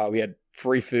 We had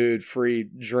free food, free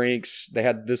drinks. They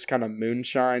had this kind of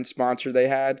moonshine sponsor they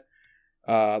had.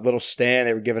 Little stand.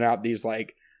 They were giving out these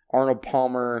like Arnold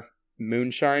Palmer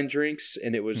moonshine drinks,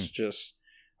 and it was just,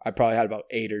 I probably had about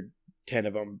 8 or 10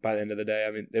 of them by the end of the day.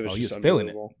 I mean, it was just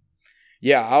unbelievable.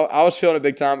 Yeah, I was feeling it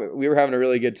big time. We were having a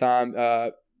really good time.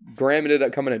 Graham ended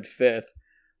up coming in 5th,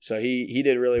 so he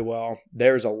did really well.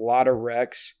 There was a lot of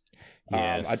wrecks.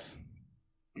 Yes.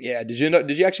 Did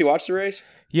you actually watch the race?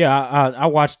 Yeah, I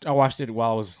watched it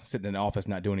while I was sitting in the office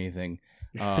not doing anything.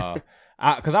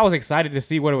 Because I was excited to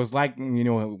see what it was like,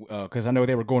 because I know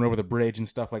they were going over the bridge and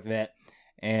stuff like that.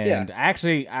 And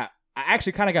I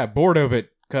actually kind of got bored of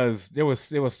it because there was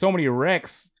so many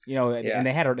wrecks. And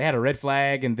they had a red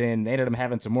flag, and then they ended up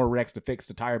having some more wrecks to fix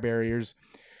the tire barriers.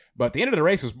 But the end of the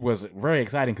race was very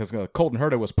exciting because Colton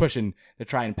Herta was pushing to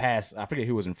try and pass. I forget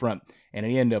who was in front, and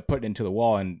he ended up putting it into the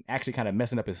wall and actually kind of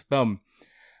messing up his thumb.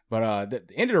 But the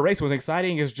end of the race was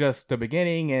exciting. It's just the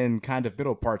beginning and kind of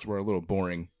middle parts were a little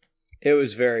boring. It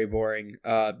was very boring.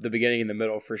 The beginning and the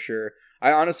middle for sure.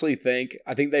 I honestly think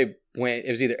they went.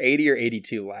 It was either 80 or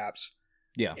 82 laps.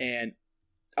 Yeah, and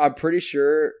I'm pretty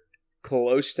sure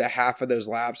close to half of those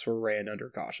laps were ran under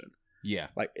caution. Yeah.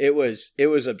 Like it was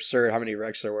absurd how many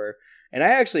wrecks there were. And I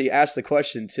actually asked the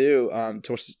question too,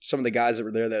 to some of the guys that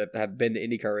were there that have been to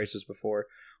IndyCar races before.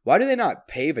 Why do they not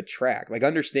pave a track? Like,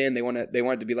 understand they want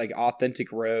it to be like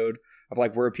authentic road of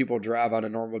like where people drive on a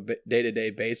normal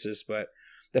day-to-day basis, but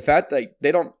the fact that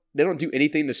they don't do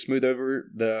anything to smooth over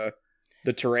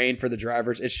the terrain for the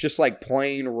drivers. It's just like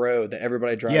plain road that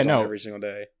everybody drives on every single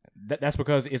day. That's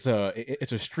because it's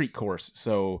a street course,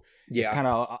 so yeah,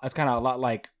 it's kind of a lot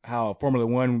like how Formula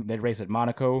One, they race at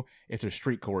Monaco. It's a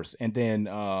street course, and then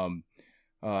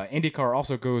IndyCar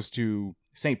also goes to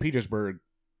St. Petersburg,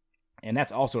 and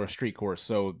that's also a street course.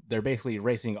 So they're basically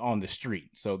racing on the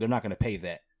street, so they're not going to pave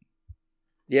that.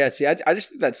 Yeah, see, I just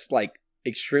think that's like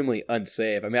extremely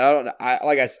unsafe. I mean, I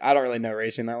don't really know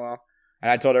racing that well,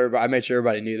 and I made sure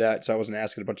everybody knew that, so I wasn't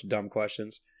asking a bunch of dumb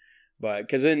questions. But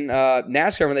because in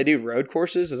NASCAR, when they do road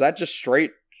courses, is that just straight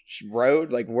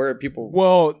road, like where people?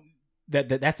 Well,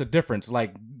 that's a difference.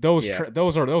 Like those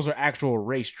are actual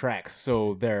race tracks,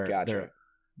 so they're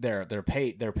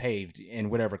paved in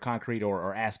whatever concrete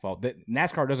or asphalt.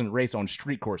 NASCAR doesn't race on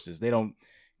street courses. They don't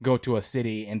go to a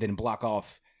city and then block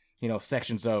off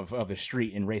sections of the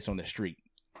street and race on the street.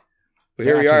 Well,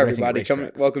 here we are, everybody.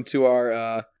 Welcome to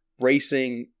our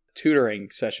racing tutoring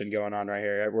session going on right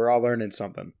here. We're all learning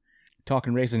something.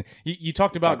 Talking racing. You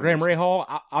talked about Graham Rahal.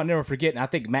 I'll never forget, and I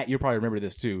think, Matt, you'll probably remember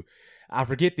this too. I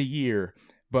forget the year,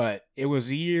 but it was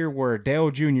the year where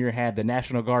Dale Jr. had the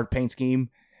National Guard paint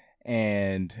scheme,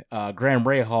 and Graham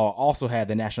Rahal also had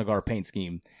the National Guard paint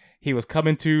scheme. He was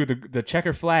coming to the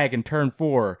checker flag in turn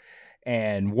 4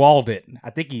 and walled it. I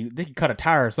think he cut a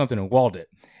tire or something and walled it.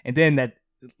 And then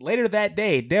later that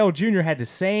day, Dale Jr. had the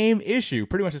same issue,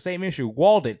 pretty much the same issue,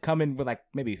 walled it, coming with like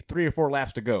maybe 3 or 4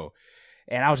 laps to go.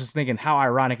 And I was just thinking how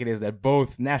ironic it is that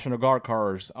both National Guard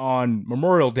cars on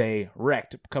Memorial Day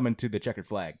wrecked coming to the checkered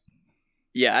flag.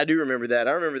 Yeah, I do remember that.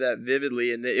 I remember that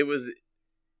vividly. And that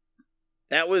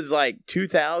was like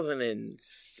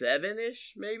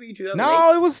 2007-ish, maybe? 2008?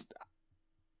 No,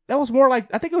 that was more like,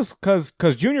 I think it was because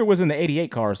Junior was in the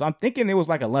 88 car. So I'm thinking it was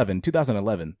like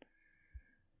 2011.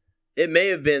 It may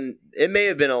have been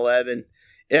 11.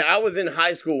 Yeah, I was in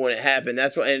high school when it happened.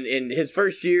 That's why, and his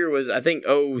first year was, I think,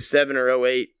 07 or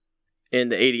 08 in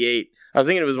the 88. I was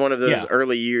thinking it was one of those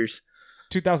early years.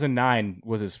 2009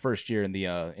 was his first year in the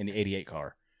 88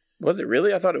 car. Was it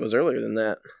really? I thought it was earlier than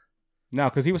that. No,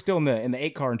 because he was still in the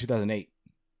 8 car in 2008.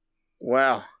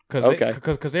 Wow.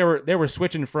 Because they were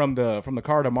switching from the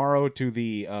car tomorrow to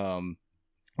the from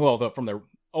the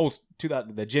old to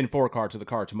the Gen 4 car to the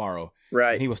car tomorrow.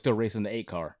 Right. And he was still racing the 8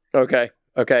 car. Okay.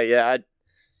 Yeah.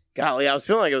 Golly, I was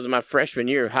feeling like it was my freshman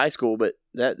year of high school, but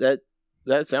that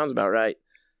sounds about right.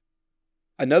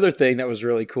 Another thing that was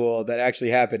really cool that actually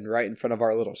happened right in front of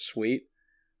our little suite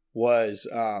was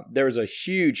there was a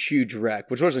huge wreck,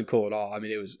 which wasn't cool at all. I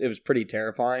mean, it was pretty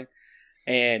terrifying.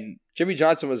 And Jimmie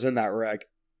Johnson was in that wreck,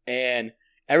 and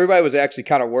everybody was actually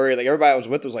kind of worried. Like, everybody I was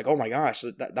with was like, "Oh my gosh,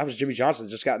 that was Jimmie Johnson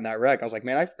that just got in that wreck." I was like,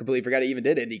 "Man, I completely forgot he even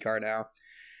did IndyCar now."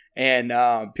 And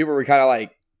people were kind of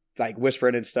like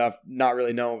whispering and stuff, not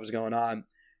really knowing what was going on.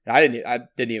 And I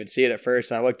didn't even see it at first.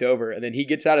 And I looked over, and then he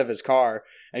gets out of his car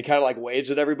and kind of like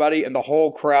waves at everybody, and the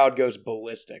whole crowd goes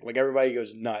ballistic. Like, everybody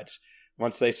goes nuts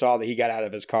once they saw that he got out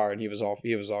of his car and he was all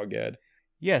good.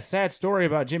 Yeah, sad story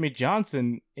about Jimmie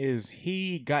Johnson is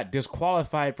he got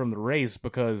disqualified from the race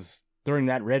because during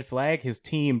that red flag, his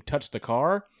team touched the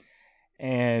car,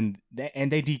 and they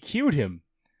DQ'd him.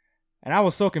 And I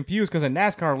was so confused because in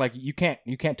NASCAR, like, you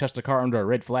can't touch the car under a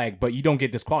red flag, but you don't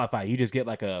get disqualified. You just get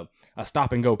like a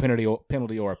stop and go penalty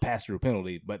or a pass through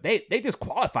penalty. But they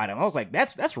disqualified him. I was like,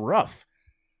 that's rough.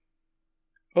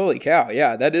 Holy cow!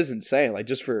 Yeah, that is insane. Like,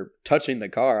 just for touching the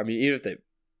car. I mean, even if they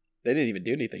didn't even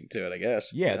do anything to it, I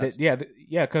guess. Yeah,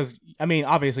 because I mean,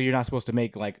 obviously you're not supposed to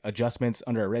make like adjustments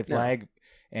under a red flag,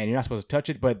 and you're not supposed to touch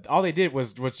it. But all they did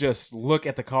was just look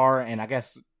at the car, and I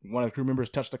guess one of the crew members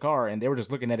touched the car, and they were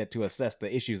just looking at it to assess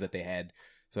the issues that they had.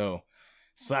 So,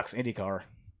 sucks, IndyCar.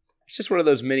 It's just one of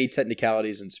those many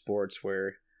technicalities in sports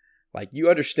where, like, you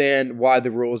understand why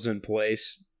the rules in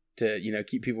place to,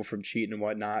 keep people from cheating and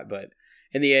whatnot, but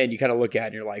in the end, you kind of look at it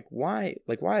and you're like, why?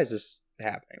 Like, why is this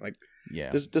happening? Like,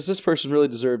 does this person really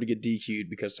deserve to get DQ'd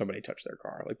because somebody touched their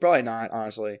car? Like, probably not,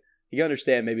 honestly. You can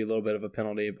understand maybe a little bit of a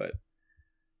penalty, but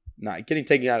not getting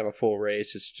taken out of a full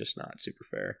race is just not super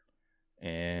fair.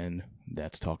 And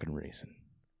that's talking racing.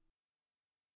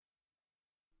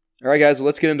 All right, guys, well,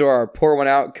 let's get into our pour one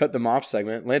out, cut them off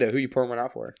segment. Lando, who you pouring one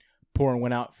out for? Pouring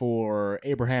one out for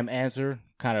Abraham Ancer.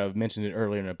 Kind of mentioned it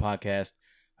earlier in the podcast.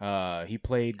 He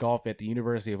played golf at the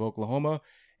University of Oklahoma,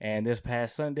 and this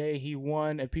past Sunday he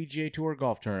won a PGA Tour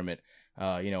golf tournament.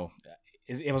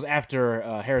 It was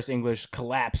after Harris English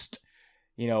collapsed,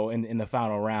 in the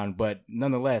final round, but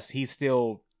nonetheless, he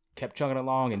still kept chugging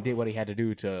along and did what he had to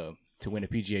do to win a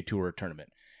PGA Tour tournament.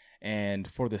 And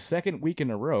for the second week in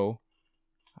a row,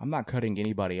 I'm not cutting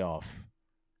anybody off,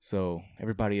 so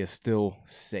everybody is still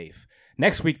safe.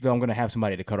 Next week, though, I'm going to have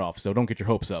somebody to cut off, so don't get your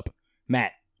hopes up.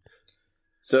 Matt.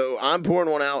 So I'm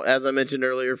pouring one out, as I mentioned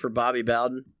earlier, for Bobby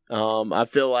Bowden. I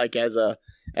feel like as a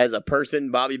person,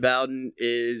 Bobby Bowden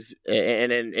is,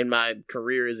 and in my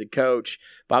career as a coach,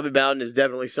 Bobby Bowden is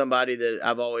definitely somebody that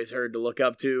I've always heard to look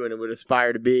up to and would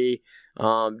aspire to be.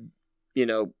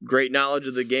 Great knowledge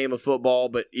of the game of football,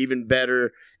 but even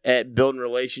better at building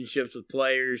relationships with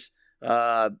players.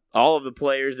 All of the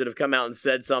players that have come out and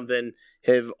said something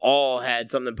have all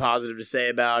had something positive to say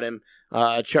about him.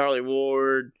 Charlie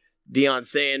Ward, Deion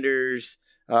Sanders,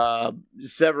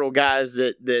 several guys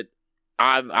that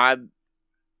I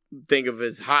think of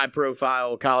as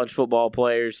high-profile college football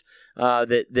players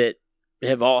that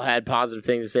have all had positive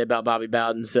things to say about Bobby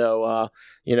Bowden. So,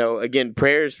 again,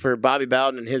 prayers for Bobby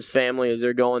Bowden and his family as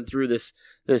they're going through this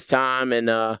time. And,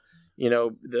 the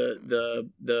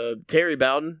Terry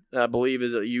Bowden, I believe,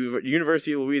 is at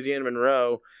University of Louisiana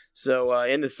Monroe, so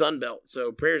in the Sun Belt.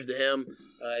 So prayers to him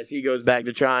as he goes back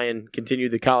to try and continue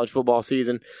the college football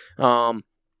season. And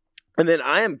then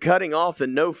I am cutting off the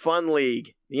No Fun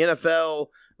League. The NFL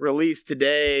released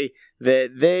today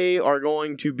that they are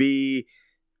going to be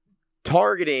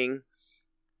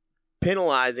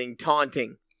penalizing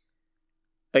taunting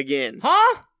again.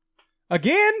 Huh?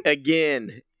 Again?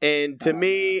 Again. And to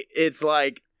me, it's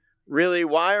like, really,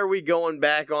 why are we going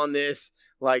back on this?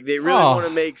 Like, they really want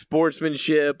to make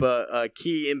sportsmanship a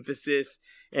key emphasis.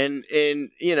 And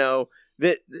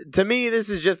that to me, this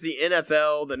is just the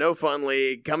NFL, the No Fun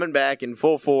League, coming back in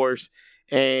full force.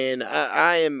 And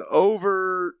I am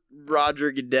over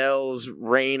Roger Goodell's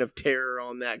reign of terror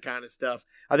on that kind of stuff.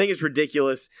 I think it's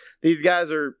ridiculous. These guys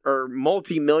are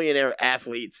multi-millionaire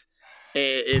athletes.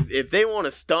 If they want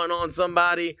to stunt on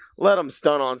somebody, let them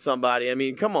stunt on somebody. I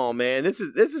mean, come on, man. This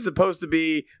is supposed to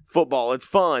be football. It's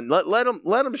fun. Let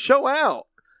them show out.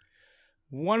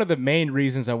 One of the main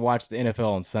reasons I watch the NFL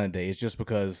on Sunday is just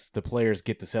because the players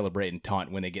get to celebrate and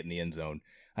taunt when they get in the end zone.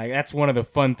 Like, that's one of the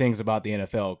fun things about the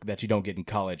NFL that you don't get in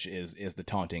college is the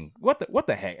taunting. What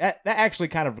the heck? That actually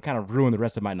kind of ruined the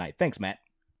rest of my night. Thanks, Matt.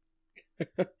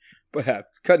 But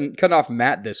cutting off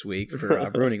Matt this week for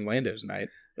ruining Lando's night.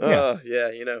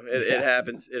 It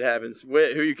happens. It happens. Who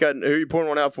are you cutting? Who are you pouring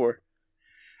one out for?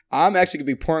 I'm actually going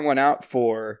to be pouring one out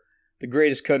for the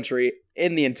greatest country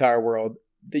in the entire world,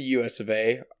 the US of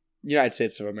A, United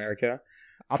States of America.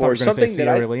 I thought you were going to say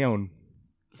Sierra Leone.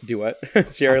 Do what?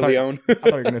 Sierra Leone? I thought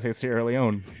you were going to say Sierra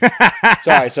Leone.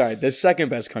 Sorry. The second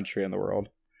best country in the world.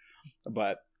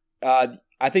 But I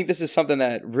think this is something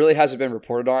that really hasn't been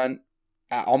reported on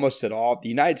almost at all. The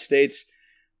United States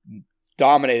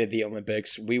dominated the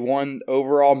Olympics. We won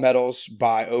overall medals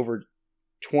by over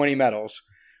 20 medals.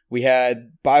 We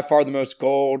had by far the most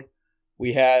gold.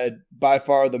 We had by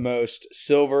far the most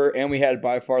silver, and we had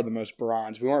by far the most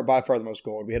bronze. We weren't by far the most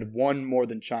gold. We had one more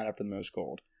than China for the most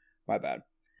gold. My bad.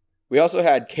 We also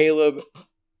had Caleb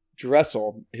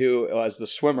Dressel, who was the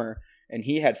swimmer, and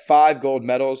he had 5 gold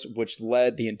medals, which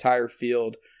led the entire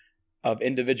field of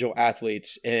individual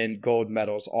athletes in gold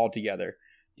medals altogether.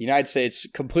 The United States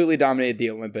completely dominated the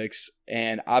Olympics,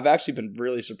 and I've actually been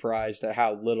really surprised at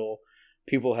how little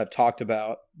people have talked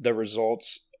about the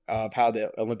results of how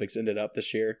the Olympics ended up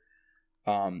this year.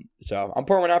 So I'm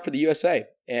pouring one out for the USA,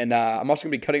 and I'm also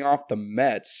going to be cutting off the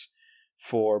Mets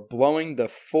for blowing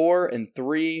the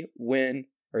 4-3 win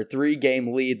or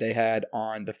 3-game lead they had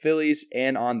on the Phillies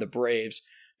and on the Braves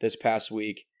this past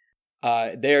week.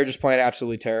 They are just playing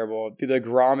absolutely terrible. The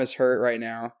Grom is hurt right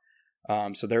now.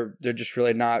 So they're just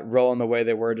really not rolling the way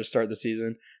they were to start the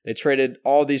season. They traded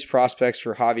all these prospects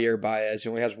for Javier Baez. He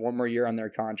only has 1 more year on their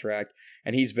contract,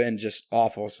 and he's been just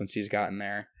awful since he's gotten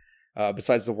there.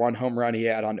 Besides the 1 home run he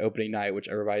had on opening night, which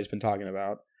everybody's been talking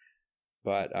about.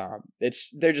 But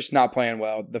they're just not playing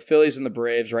well. The Phillies and the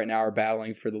Braves right now are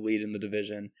battling for the lead in the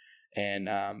division. And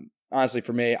honestly,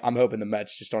 for me, I'm hoping the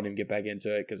Mets just don't even get back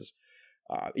into it because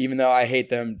even though I hate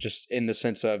them just in the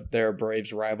sense of they're a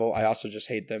Braves rival, I also just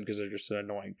hate them because they're just an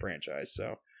annoying franchise.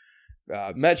 So,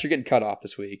 Mets, you're getting cut off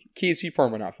this week. Keys, you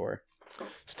pouring one out for?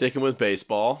 Sticking with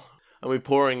baseball, I'm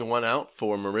pouring one out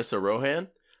for Marissa Rohan.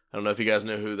 I don't know if you guys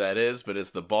know who that is, but it's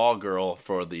the ball girl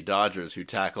for the Dodgers who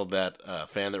tackled that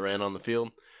fan that ran on the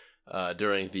field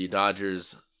during the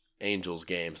Dodgers-Angels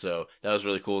game. So that was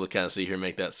really cool to kind of see her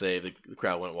make that save. The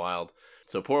crowd went wild.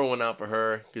 So pouring one out for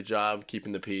her. Good job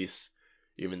keeping the peace,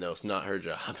 even though it's not her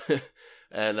job.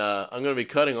 And I'm going to be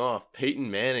cutting off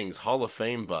Peyton Manning's Hall of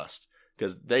Fame bust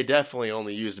because they definitely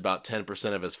only used about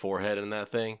 10% of his forehead in that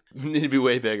thing. Need to be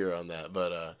way bigger on that,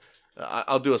 but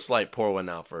I'll do a slight pour one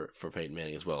out for Peyton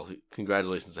Manning as well.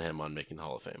 Congratulations to him on making the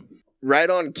Hall of Fame. Right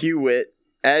on cue, Whit.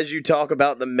 As you talk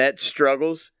about the Mets'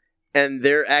 struggles, and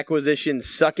their acquisition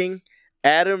sucking,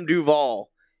 Adam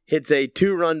Duvall hits a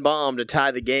 2-run bomb to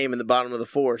tie the game in the bottom of the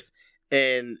 4th.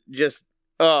 And just,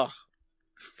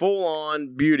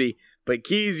 full-on beauty. But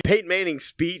Peyton Manning's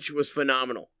speech was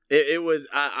phenomenal. It was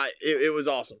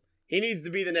awesome. He needs to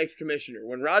be the next commissioner.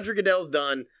 When Roger Goodell's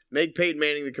done, make Peyton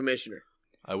Manning the commissioner.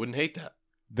 I wouldn't hate that.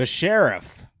 The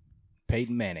sheriff,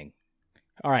 Peyton Manning.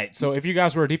 All right, so if you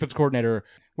guys were a defense coordinator,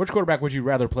 which quarterback would you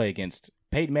rather play against,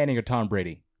 Peyton Manning or Tom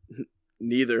Brady?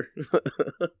 Neither.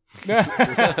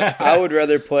 I would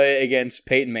rather play against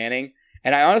Peyton Manning,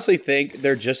 and I honestly think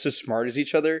they're just as smart as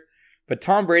each other. But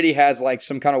Tom Brady has like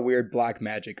some kind of weird black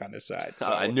magic on his side. So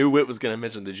I knew Whit was going to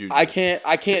mention the juju. I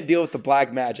can't deal with the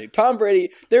black magic. Tom Brady,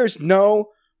 there's no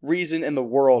reason in the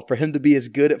world for him to be as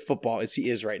good at football as he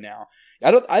is right now.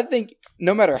 I think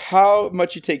no matter how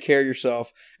much you take care of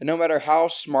yourself and no matter how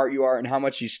smart you are and how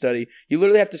much you study, you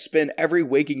literally have to spend every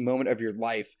waking moment of your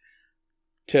life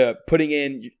to putting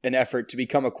in an effort to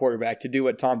become a quarterback, to do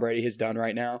what Tom Brady has done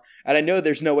right now. And I know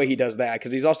there's no way he does that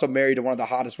because he's also married to one of the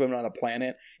hottest women on the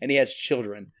planet and he has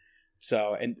children.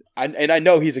 So, and I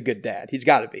know he's a good dad. He's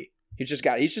got to be. He's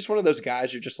just one of those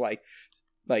guys you're just like,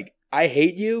 I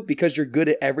hate you because you're good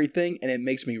at everything and it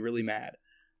makes me really mad.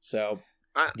 So,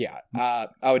 I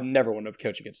would never want to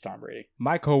coach against Tom Brady.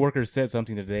 My coworker said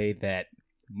something today that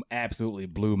absolutely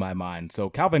blew my mind. So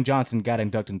Calvin Johnson got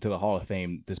inducted into the Hall of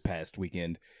Fame this past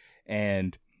weekend,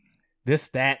 and this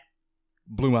stat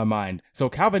blew my mind. So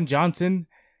Calvin Johnson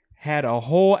had a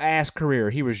whole ass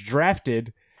career. He was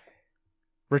drafted,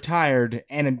 retired,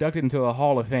 and inducted into the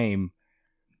Hall of Fame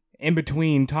in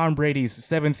between Tom Brady's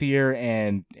 7th year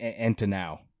and to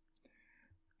now.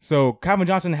 So Calvin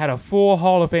Johnson had a full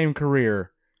Hall of Fame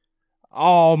career,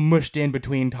 all mushed in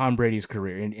between Tom Brady's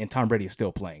career, and Tom Brady is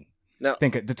still playing. No,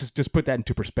 just put that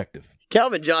into perspective.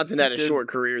 Calvin Johnson had a short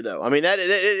career, though. I mean, it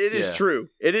is true.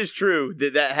 It is true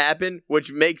that happened,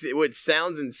 which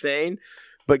sounds insane.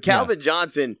 But Calvin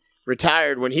Johnson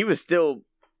retired when he still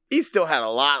had a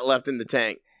lot left in the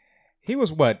tank. He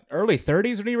was what, early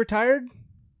 30s when he retired?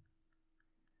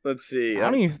 Let's see. I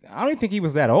don't even think he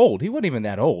was that old. He wasn't even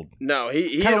that old. No,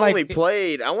 he had only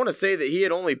played. I want to say that he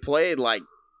had only played like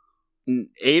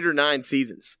 8 or 9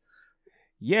 seasons.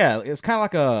 Yeah, it was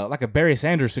kind of like a Barry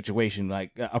Sanders situation.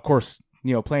 Like, of course,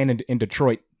 playing in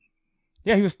Detroit.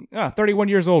 Yeah, he was 31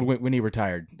 years old when he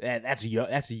retired. That's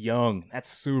young. That's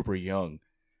super young.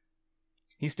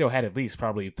 He still had at least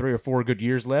probably 3 or 4 good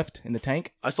years left in the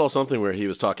tank. I saw something where he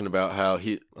was talking about how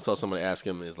I saw somebody ask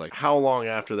him, is like, how long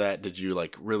after that did you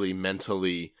like really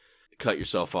mentally cut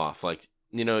yourself off? Like,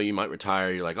 you might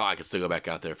retire. You're like, oh, I could still go back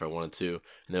out there if I wanted to.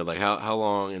 And they're like, how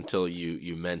long until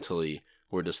you mentally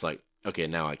were just like, okay,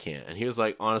 now I can't. And he was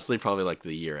like, honestly, probably like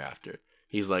the year after.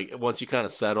 He's like, once you kind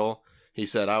of settle, he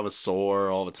said, I was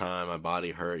sore all the time. My body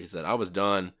hurt. He said, I was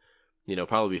done,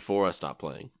 probably before I stopped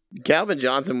playing. Calvin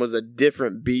Johnson was a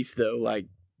different beast, though. Like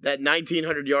that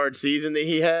 1,900-yard season that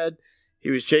he had,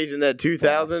 he was chasing that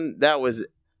 2,000. That was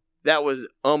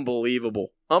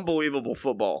unbelievable. Unbelievable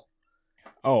football.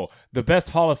 Oh, the best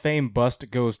Hall of Fame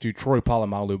bust goes to Troy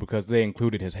Polamalu because they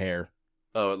included his hair.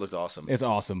 Oh, it looked awesome. It's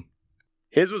awesome.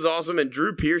 His was awesome, and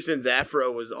Drew Pearson's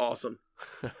afro was awesome.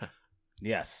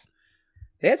 Yes.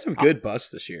 They had some good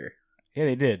busts this year. Yeah,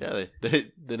 they did. Yeah,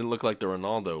 they didn't look like the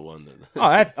Ronaldo one. The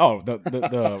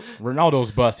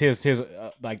Ronaldo's bust. His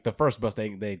like the first bust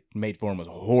they made for him was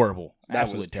horrible. That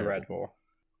Absolutely was terrible. dreadful.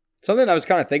 Something I was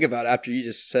kind of thinking about after you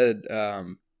just said,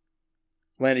 Landon,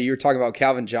 you were talking about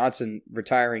Calvin Johnson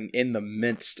retiring in the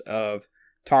midst of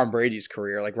Tom Brady's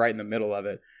career, like right in the middle of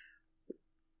it.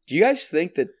 Do you guys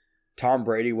think that Tom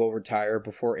Brady will retire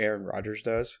before Aaron Rodgers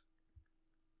does?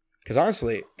 Because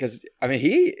honestly,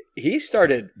 he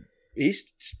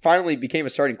finally became a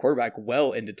starting quarterback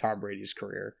well into Tom Brady's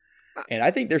career. And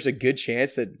I think there's a good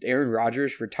chance that Aaron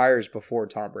Rodgers retires before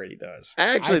Tom Brady does.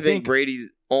 I actually think Brady's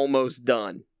almost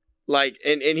done. Like,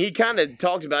 and he kind of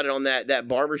talked about it on that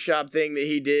barbershop thing that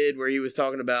he did where he was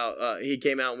talking about, he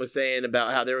came out and was saying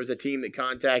about how there was a team that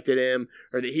contacted him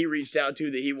or that he reached out to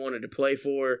that he wanted to play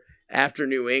for after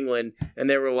New England. And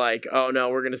they were like, oh, no,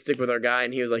 we're going to stick with our guy.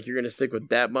 And he was like, you're going to stick with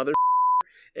that mother.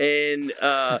 And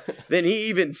then he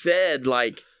even said,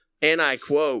 like, and I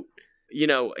quote,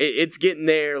 it's getting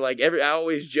there. Like I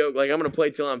always joke, like I'm going to play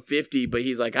till I'm 50, but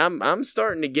he's like, I'm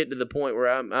starting to get to the point where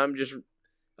I'm just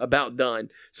about done.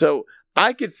 So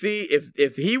I could see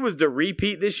if he was to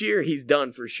repeat this year, he's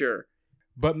done for sure.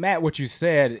 But Matt, what you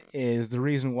said is the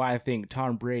reason why I think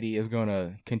Tom Brady is going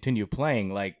to continue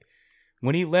playing. Like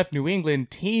when he left New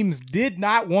England, teams did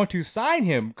not want to sign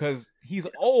him because he's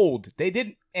old. They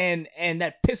didn't. And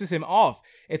that pisses him off.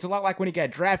 It's a lot like when he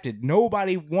got drafted.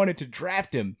 Nobody wanted to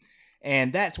draft him.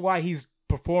 And that's why he's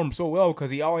performed so well,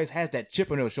 because he always has that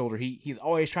chip on his shoulder. He's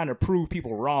always trying to prove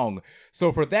people wrong.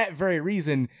 So for that very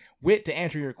reason, Whit, to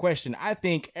answer your question, I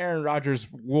think Aaron Rodgers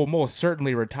will most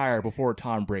certainly retire before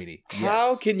Tom Brady.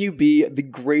 How can you be the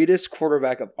greatest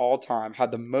quarterback of all time,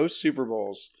 had the most Super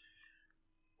Bowls?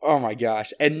 Oh my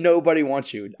gosh. And nobody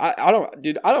wants you. I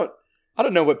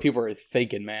don't know what people are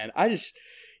thinking, man. I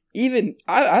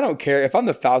don't care if I'm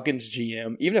the Falcons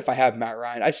GM, even if I have Matt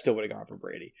Ryan, I still would have gone for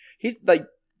Brady. He's like,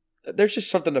 there's just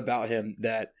something about him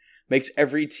that makes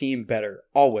every team better,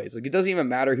 always. Like, it doesn't even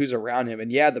matter who's around him.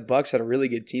 And yeah, the Bucs had a really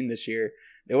good team this year.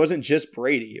 It wasn't just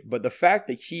Brady, but the fact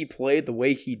that he played the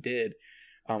way he did,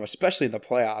 especially in the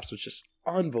playoffs, was just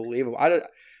unbelievable.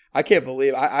 I can't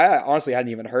believe. I honestly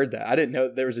hadn't even heard that. I didn't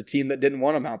know there was a team that didn't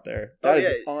want him out there. That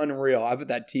is unreal. I bet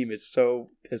that team is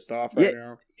so pissed off right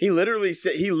now. He literally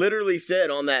said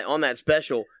on that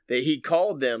special that he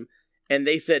called them and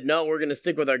they said, "No, we're going to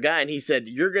stick with our guy." And he said,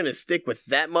 "You're going to stick with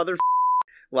that mother,"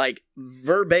 like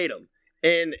verbatim.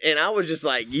 And I was just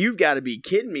like, "You've got to be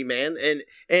kidding me, man."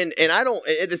 And I don't,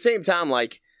 at the same time,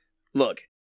 like, look,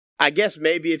 I guess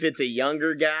maybe if it's a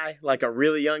younger guy, like a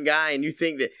really young guy, and you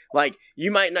think that, like,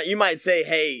 you might say,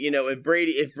 hey, you know, if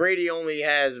Brady only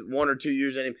has 1 or 2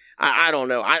 years in him, I don't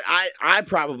know. I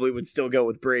probably would still go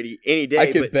with Brady any day.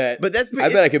 I could bet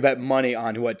I could bet money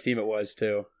on what team it was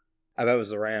too. I bet it was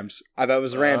the Rams.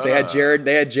 They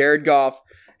had Jared Goff,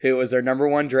 who was their number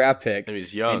 1 draft pick, and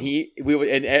he's young.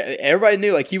 And everybody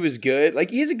knew, like, he was good. Like,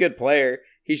 he's a good player.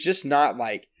 He's just not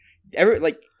like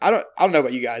I don't know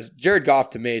about you guys. Jared Goff,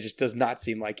 to me, just does not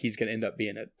seem like he's going to end up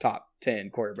being a top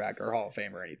 10 quarterback or Hall of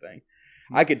Fame or anything.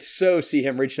 I could so see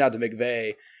him reaching out to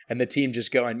McVay and the team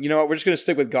just going, you know what, we're just going to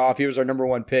stick with Goff. He was our number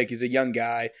 1 pick. He's a young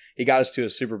guy. He got us to a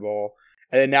Super Bowl.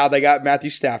 And then now they got Matthew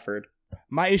Stafford.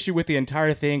 My issue with the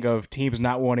entire thing of teams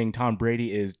not wanting Tom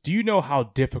Brady is, do you know how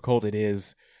difficult it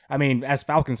is? I mean, as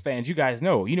Falcons fans, you guys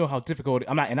know, you know how difficult,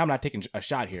 I'm not taking a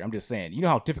shot here. I'm just saying, you know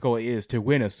how difficult it is to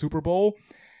win a Super Bowl,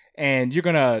 and you're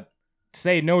going to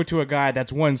say no to a guy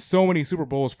that's won so many Super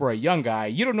Bowls for a young guy.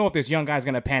 You don't know if this young guy's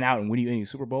going to pan out and win you any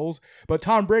Super Bowls, but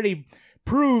Tom Brady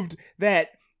proved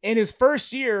that in his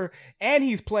first year, and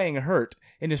he's playing hurt,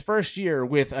 in his first year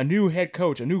with a new head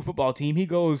coach, a new football team, he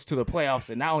goes to the playoffs,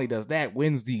 and not only does that,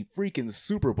 wins the freaking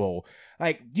Super Bowl.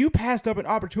 Like, you passed up an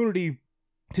opportunity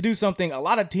to do something a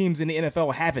lot of teams in the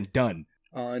NFL haven't done.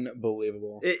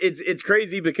 Unbelievable. It's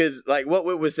crazy because, like what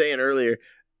Whit was saying earlier,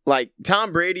 like,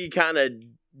 Tom Brady kind of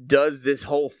does this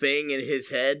whole thing in his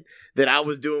head that I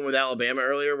was doing with Alabama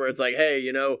earlier, where it's like, hey,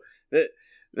 you know,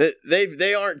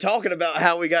 they aren't talking about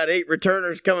how we got 8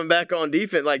 returners coming back on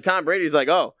defense. Like, Tom Brady's like,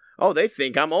 oh, they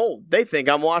think I'm old. They think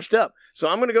I'm washed up. So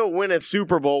I'm going to go win a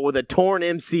Super Bowl with a torn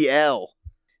MCL.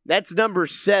 That's number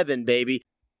 7, baby.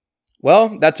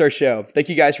 Well, that's our show. Thank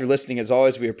you guys for listening. As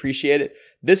always, we appreciate it.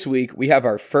 This week, we have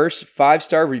our first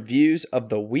 5-star reviews of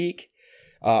the week.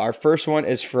 Our first one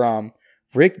is from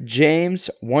Rick James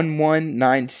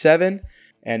 1197,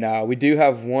 and we do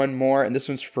have one more, and this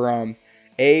one's from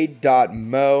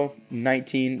A.Mo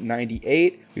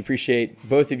 1998. We appreciate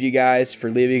both of you guys for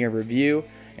leaving a review,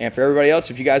 and for everybody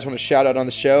else, if you guys want to shout out on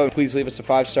the show, please leave us a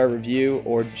 5-star review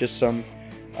or just some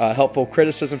helpful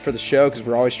criticism for the show, because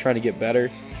we're always trying to get better.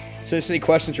 Send us any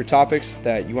questions or topics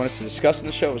that you want us to discuss in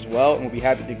the show as well, and we'll be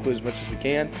happy to include as much as we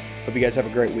can. Hope you guys have a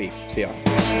great week. See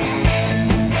y'all.